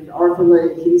 It's named Arthur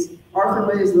Lee. Arthur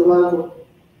Lee is the local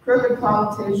crooked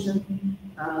politician,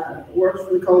 works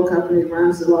for the coal company,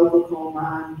 runs the local coal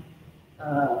mine,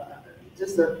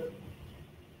 just a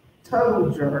total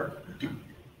jerk.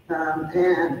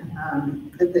 And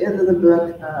at the end of the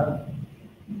book,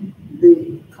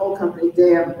 the coal company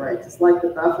dam breaks. It's like the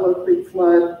Buffalo Creek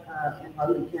flood in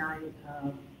Logan County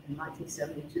in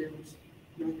 1972, which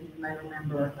many of you may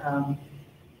remember.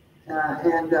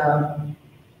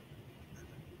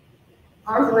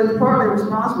 Arthur Lee is partly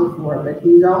responsible for it, but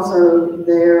he's also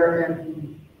there, and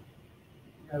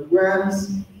he runs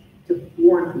to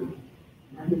warn people.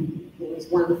 And he's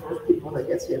one of the first people that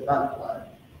gets hit by the flood.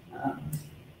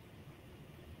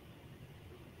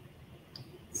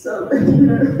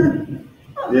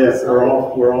 Yes, we're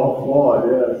all flawed.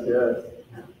 Yes.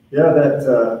 Yeah,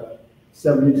 that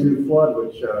 72 flood,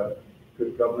 which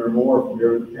good Governor Moore from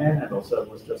here in the Panhandle said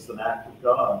was just an act of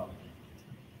God.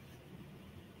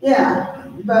 Yeah,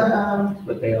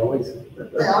 but they always say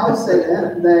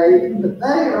that. But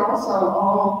they are also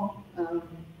all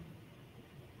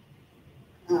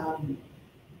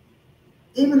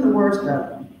even the worst of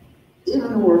them.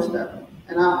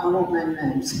 And I won't name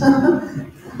names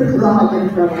because I'll get in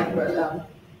trouble. But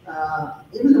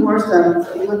even the worst of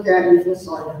them, you look at it, you feel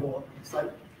sorry for. It's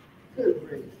like, good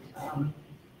grief.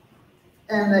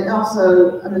 And they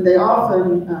also, they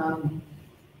often,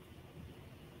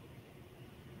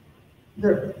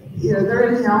 they're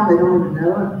in hell, they don't even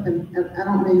know it. And I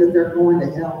don't mean that they're going to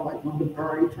hell, like going to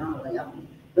burn eternally,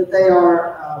 but they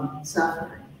are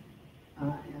suffering.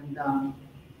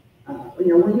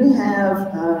 When you have,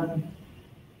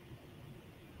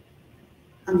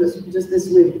 just this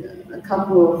week, a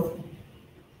couple of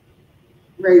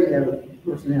radio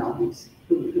personalities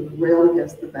who railed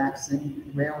against the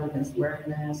vaccine, railed against wearing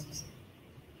masks,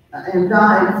 and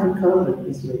died from COVID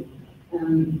this week.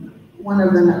 And one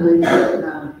of them, at least,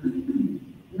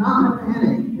 not in a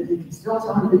panic, still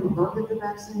telling people don't get the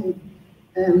vaccine.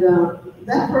 And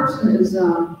that person is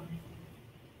not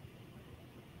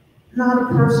a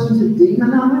person to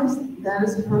demonize. That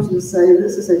is a person to say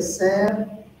this is a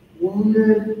sad,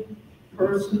 wounded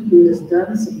person who has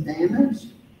done some damage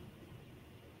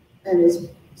and is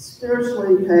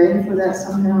spiritually paying for that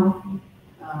somehow.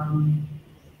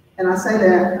 And I say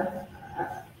that,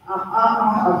 I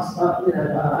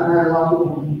know a lot of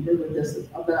people agree with this,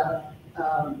 but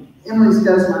Emily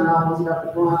Stowe's my novels about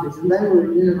the Brontes, and they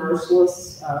were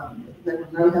universalists. They were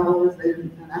no-hellers.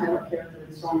 And I have a character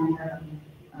in Stormy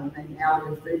named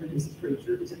Albert Freeman, who's a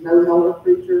preacher. He's a no-heller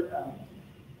preacher.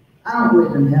 I don't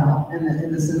believe in hell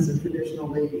in the sense of traditional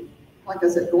belief. Like I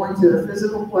said, going to a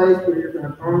physical place where you're going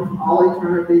to burn for all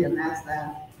eternity, and that's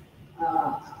that.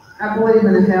 I believe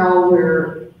in a hell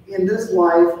where in this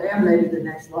life and maybe the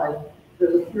next life,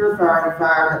 there's a purifying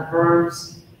fire that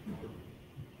burns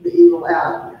the evil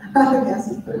out. I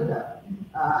guess it's put it up.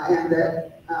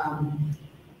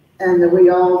 And that we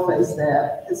all face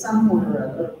that at some point or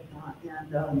other.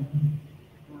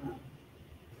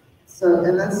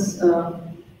 And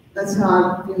that's how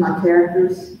I view my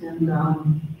characters.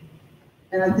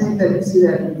 And I think that you see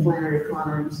that in Flannery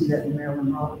O'Connor, you see that in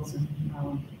Marilyn Robinson.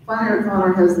 Flannery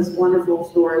O'Connor has this wonderful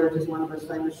story, which is one of the most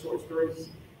famous short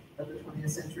stories of the 20th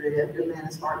century. A Good Man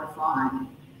Is Hard to Find,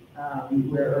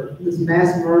 where this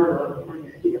mass murderer,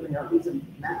 he's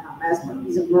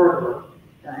a murderer,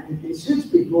 and he shoots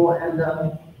people. And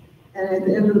at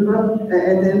the end of the book, at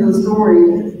the end of the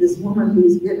story, this woman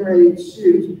who's getting ready to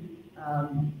shoot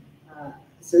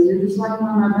says, "You're just like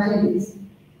one of my babies."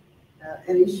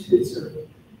 And he shoots her,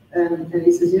 and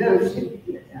he says,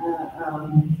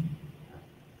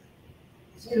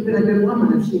 she'd have been a good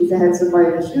woman if she had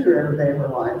somebody to shoot her every day of her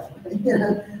life,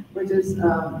 which is,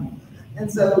 and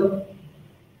so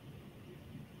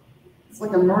it's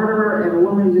like a murderer and a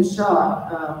woman who just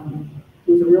shot,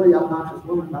 who's a really obnoxious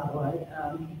woman, by the way,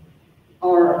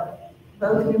 are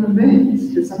both human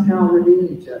beings to somehow redeem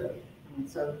each other.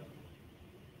 So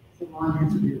it's a long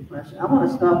answer to your question. I want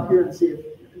to stop here and see if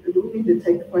do we need to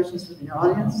take the questions from the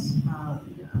audience?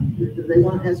 Do they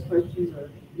want to ask questions, or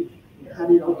how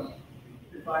do you all?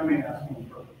 If I may ask one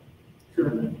first.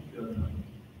 Sure.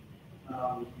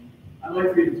 I'd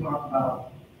like for you to talk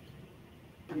about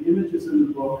the images in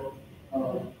the book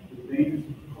of the dangers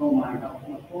of coal mining, how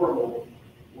horrible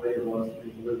way it was to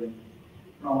be living,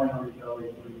 crawling on your belly,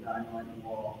 putting dynamite in the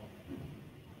wall,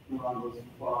 Ronaldo's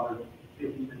father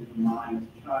taking him into the mine as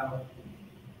a child.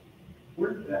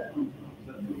 Where did that come from? Is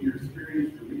that from your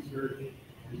experience, your research?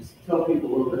 And just tell people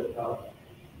a little bit about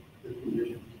the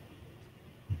conditions.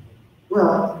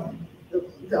 Well,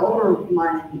 the older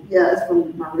mining, yeah, it's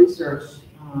from my research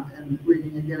and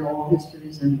reading again all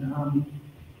histories, and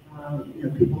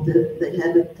people they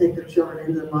had to take their children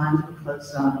into the mines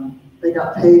because they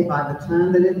got paid by the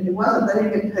ton. They didn't get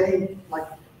paid like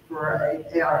for an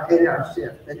 8-hour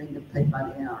shift. They didn't get paid by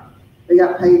the hour. They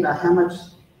got paid by how much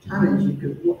tonnage you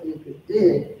could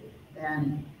dig,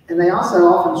 and they also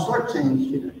often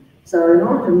shortchanged you. So in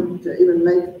order to even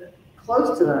make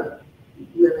close to a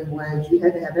living wage, you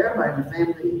had to have everybody in the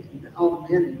family, all the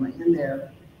men anyway, in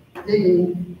there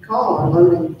digging coal and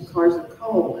loading cars of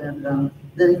coal, and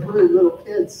that included little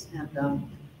kids, and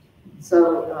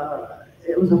so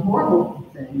it was a horrible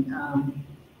thing.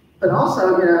 But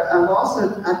also,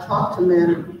 I talked to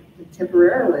men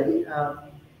contemporarily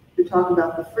who talk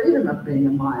about the freedom of being a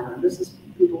miner. This is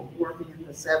people working in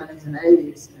the 70s and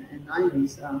 80s and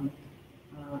 90s.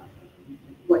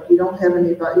 Like you don't have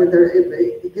anybody there.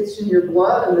 It gets in your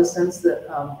blood in the sense that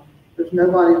there's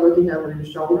nobody looking over your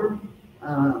shoulder.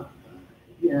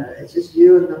 It's just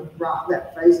you and the rock,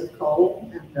 that face of coal,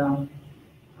 and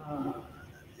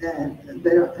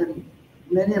they don't. And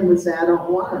many of them would say, "I don't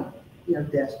want a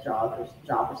desk job or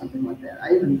something like that."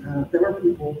 I even there were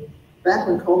people back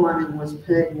when coal mining was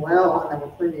paying well, and there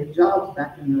were plenty of jobs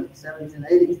back in the 70s and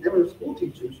 80s. There were school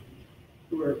teachers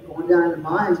who were going down in the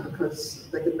mines because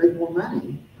they could make more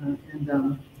money.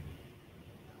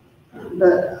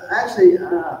 But actually,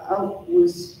 I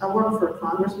worked for a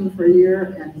congressman for a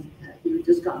year, and he had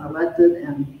just gotten elected,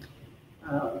 and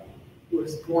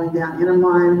was going down in a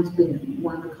mine.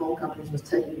 One of the coal companies was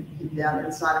taking him down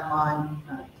inside a mine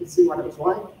to see what it was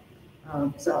like.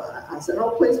 So I said,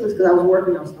 "Oh, please," because I was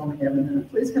working on Stormy Heaven, and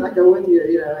 "Please, can I go with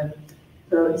you?" And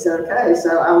so he said, "Okay."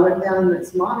 So I went down to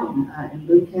this mine in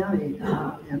Boone County,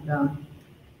 and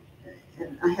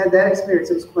I had that experience.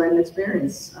 It was quite an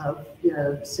experience of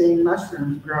seeing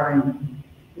mushrooms growing.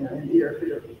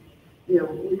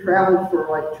 We traveled for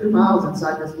like 2 miles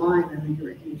inside this mine, and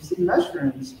you see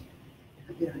mushrooms,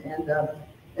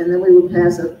 and then we would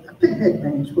pass a picnic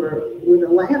bench with a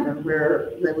lantern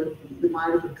where the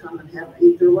miners would come and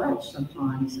eat their lunch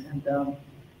sometimes,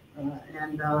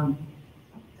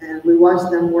 and we watched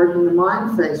them working the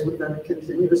mine face with a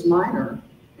continuous miner,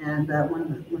 And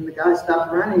when the guy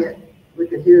stopped running it, we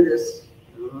could hear this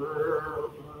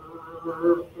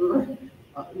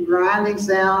grinding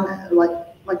sound,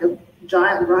 like a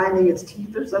giant grinding its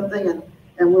teeth or something,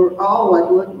 and we were all like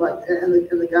looking like, and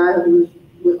the guy who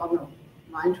was on the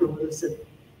mine tour with us said,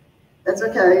 "That's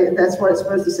okay. That's what it's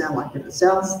supposed to sound like. If it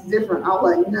sounds different, I'll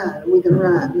let you know. We can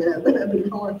run." You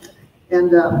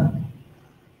know,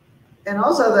 and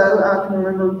also though, I can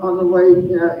remember on the way,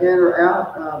 you know, in or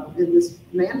out in this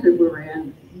man pit we were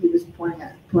in, he was pointing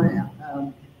out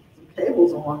some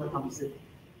cables on one of them. He said,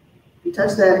 "If you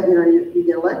touch that, you know, you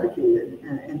get electrocuted."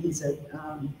 And he said,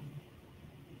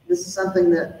 "This is something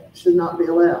that should not be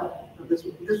allowed." This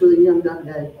was a young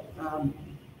guy,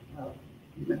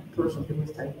 person who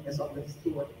was taking us on this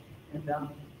tour, and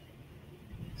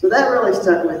so that really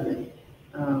stuck with me,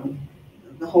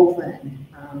 the whole thing.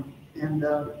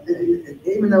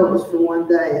 Even though it was for one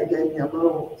day, it gave me a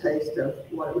little taste of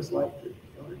what it was like to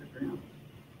go underground.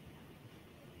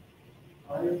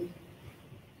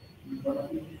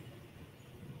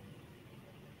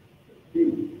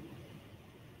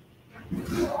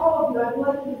 For all of you, I'd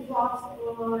like your thoughts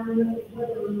on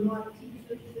whether or not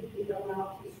teachers should be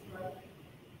allowed to strike.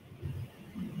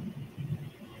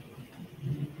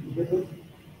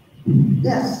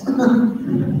 Yes.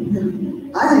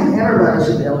 I think everybody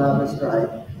should be allowed to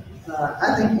strike.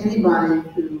 I think anybody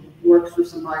who works for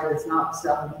somebody that's not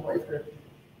self-employed,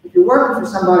 if you're working for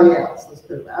somebody else, let's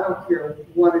put it, I don't care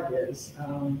what it is,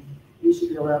 you should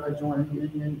be allowed to join a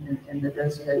union and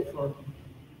negotiate for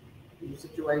your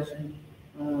situation.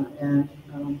 And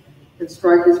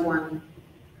strike is one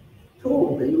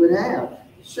tool that you would have,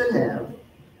 should have.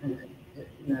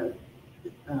 You know,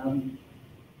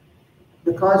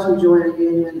 because you join a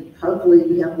union, hopefully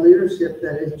you have leadership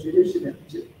that is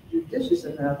judicious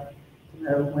enough to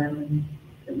know when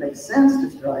it makes sense to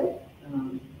strike.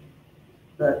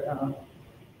 But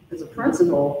as a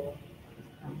principle,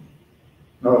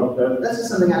 that's just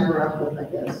something I grew up with, I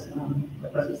guess.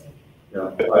 Yeah,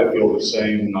 I feel the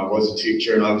same. I was a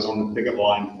teacher and I was on the picket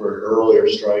line for an earlier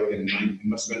strike in, it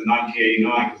must have been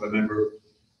 1989, because I remember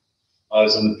I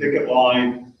was on the picket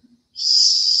line.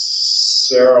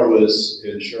 Sarah was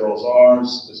in Cheryl's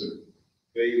arms as a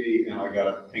baby, and I got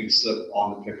a pink slip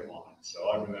on the picket line. So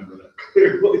I remember that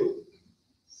clearly.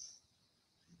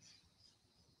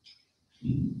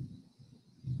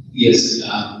 Yes,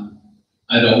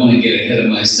 I don't want to get ahead of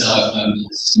myself. I'm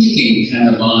speaking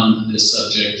kind of on this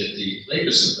subject at the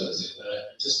Labor Symposium, but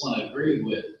I just want to agree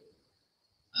with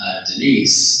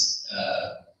Denise.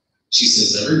 She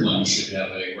says everyone should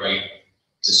have a right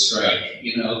to strike.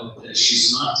 You know,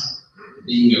 she's not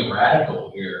being a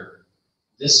radical here.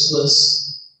 This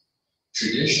was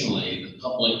traditionally the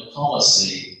public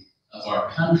policy of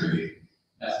our country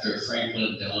after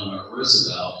Franklin Delano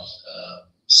Roosevelt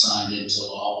signed into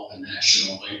law the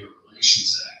National Labor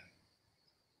Relations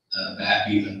Act, back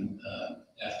even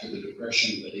after the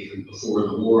Depression, but even before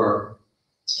the war.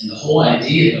 And the whole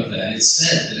idea of that, it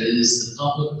said that it is the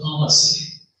public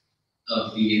policy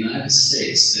of the United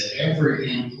States that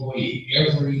every employee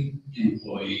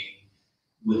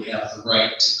would have the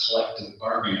right to collective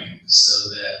bargaining, so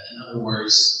that, in other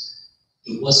words,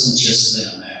 it wasn't just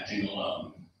them acting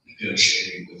alone,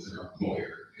 negotiating with their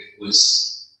employer. It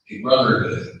was a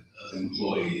brotherhood of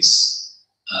employees.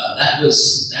 That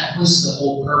was the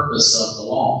whole purpose of the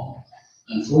law.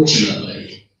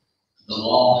 Unfortunately, the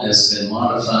law has been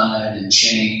modified and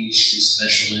changed to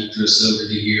special interests over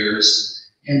the years,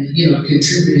 and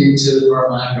contributing to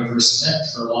our lack of respect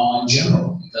for law in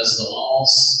general, because the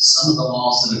laws, some of the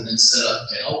laws that have been set up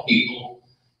to help people,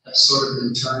 have sort of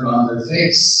been turned on their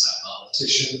face by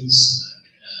politicians,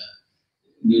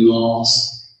 new laws.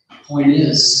 The point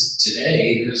is,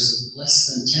 today there's less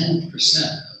than 10%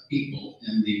 of people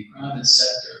in the private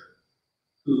sector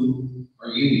who are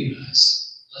unionized.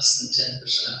 Less than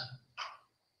 10%.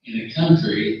 In a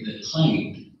country that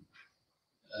claimed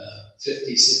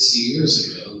 50, 60 years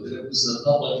ago that it was the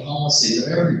public policy of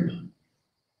everyone.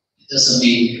 It doesn't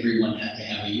mean everyone had to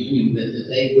have a union, but that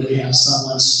they would have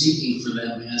someone speaking for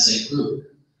them as a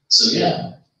group. So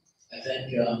yeah, I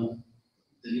think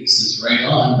Denise is right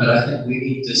on, but I think we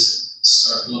need to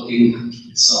start looking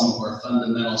at some of our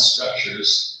fundamental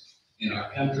structures in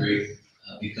our country,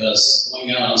 because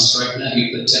going out on strike now,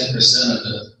 you put 10% of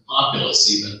the populace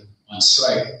even on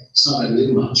strike. It's not going to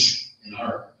do much in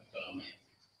our economy.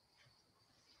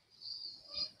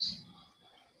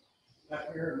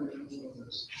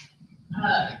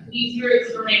 These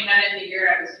roots were made that in the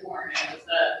year I was born. It was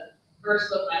the first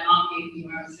book my mom gave me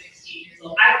when I was 16 years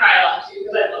old. I cried a lot too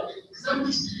because I loved it so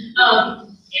much. And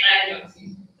I haven't seen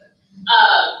it.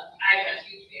 I'm a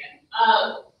huge fan.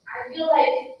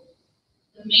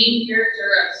 main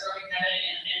character of Stormy Heaven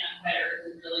and Unquiet Earth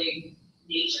is really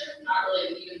nature, not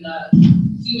really even the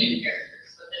human characters,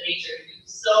 but the nature. You do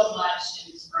so much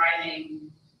in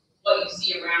describing what you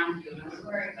see around you, and I was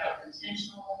wondering if that was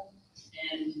intentional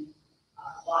and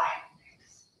why.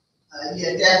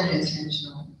 Yeah, definitely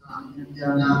intentional.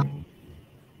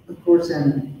 Of course,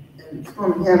 in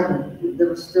Stormy Heaven, there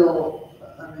was still,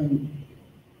 I mean,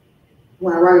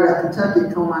 when I write about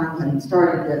Kentucky, coal mining hadn't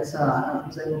started yet, so I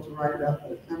was able to write about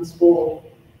the unspoiled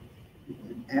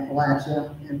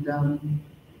Appalachia, and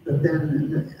but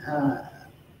then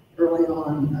early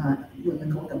on, when the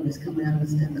coal companies come in,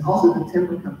 and also the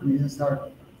timber companies and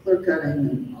start clear cutting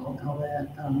and all that.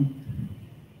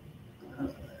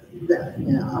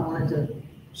 I wanted to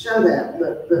show that,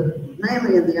 but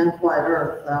mainly in the Unquiet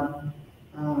Earth,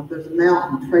 there's a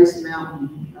mountain, Trace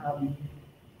Mountain,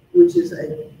 which is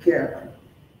a character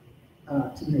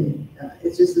to me.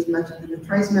 It's just as much, the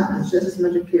Trace Mountain is just as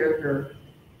much a character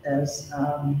as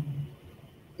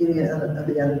any of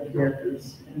the other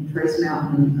characters. And Trace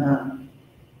Mountain,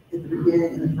 at the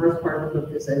beginning, in the first part of the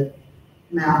book, is a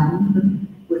mountain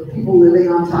with people living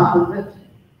on top of it,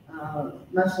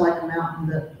 much like a mountain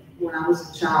that when I was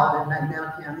a child in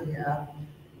McDowell County,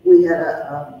 we had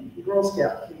a Girl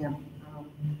Scout camp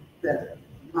that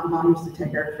my mom used to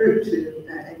take our troop to,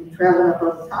 and you travel up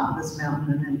over the top of this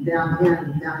mountain, and then down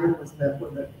in was where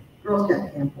the Girl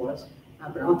Scout camp was.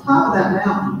 But on top of that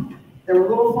mountain, there were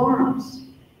little farms,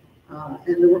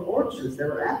 and there were orchards, there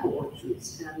were apple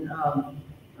orchards, and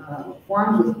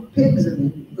farms with pigs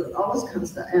and all this kind of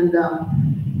stuff. And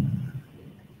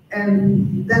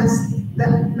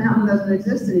that mountain doesn't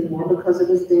exist anymore because it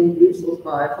was deemed useless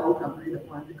by a coal company that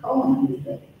wanted to coal underneath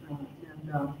it.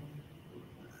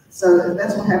 So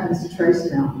that's what happens to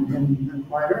Trace Mountain in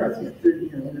Unquiet Earth.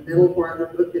 In the middle part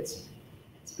of the book, it's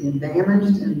being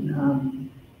damaged, and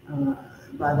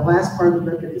by the last part of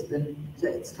the book,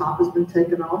 its top has been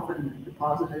taken off and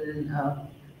deposited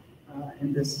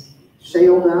in this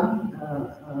shale dump,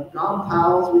 gob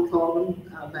piles we called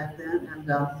them back then,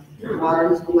 and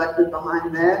water is collected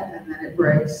behind that, and then it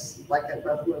breaks like at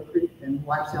Buffalo Creek and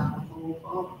wipes out the whole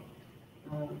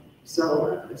farm.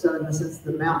 So in a sense,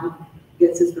 the mountain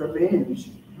gets its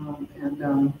revenge,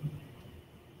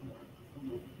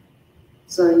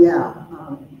 so yeah,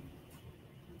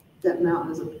 that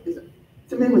mountain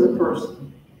to me was a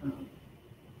person.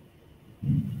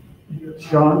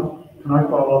 Sean, can I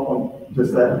follow up on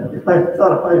just that?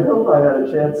 I hope I had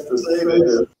a chance to say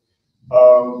this.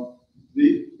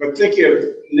 But thinking of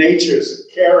nature as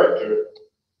a character,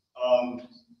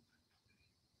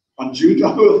 on June,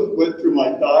 I went through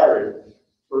my diary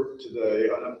for today.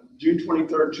 On June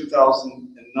 23rd,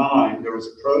 2009, there was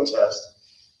a protest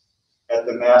at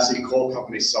the Massey Coal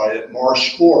Company site at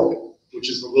Marsh Fork, which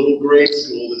is a little grade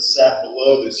school that sat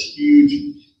below this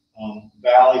huge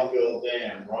valley-filled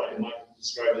dam, right? Am I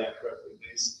describing that correctly,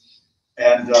 Denise?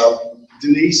 And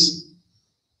Denise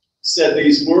said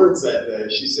these words that day.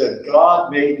 She said,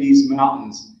 God made these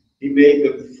mountains. He made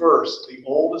them first, the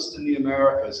oldest in the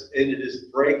Americas, and it is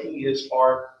breaking his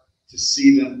heart to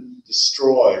see them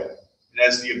destroyed. And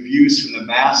as the abuse from the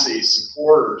Massey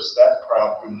supporters, that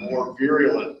crowd grew more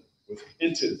virulent with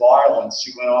hinted violence,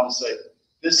 she went on to say,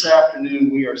 this afternoon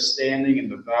we are standing in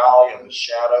the valley of the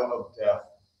shadow of death,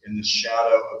 in the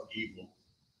shadow of evil.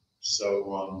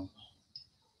 So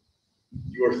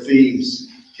your themes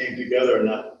came together, and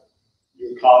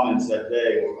your comments that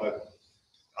day,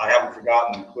 I haven't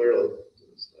forgotten them clearly.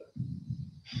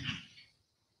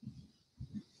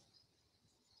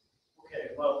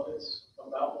 Okay, well, it's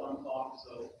about 1 o'clock,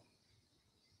 so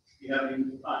if you have any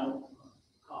final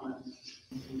comments?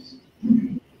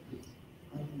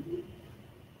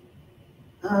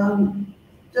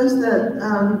 Just that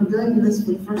doing this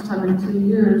for the first time in 2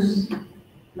 years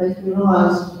makes me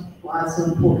realize why it's so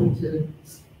important to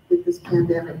get this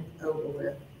pandemic over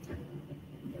with.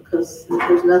 Because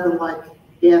there's nothing like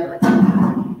gathering.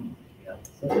 Yeah.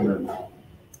 So,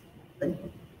 thank you.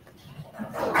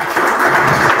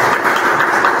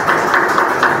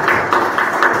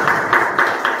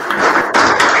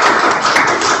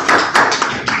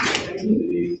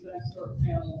 Thanks for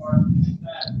panel work.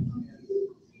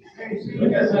 You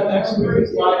guys have next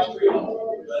week's live stream.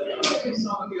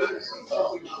 Some of you are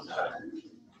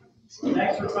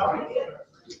Thanks for coming.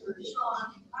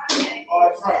 Oh,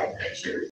 that's right.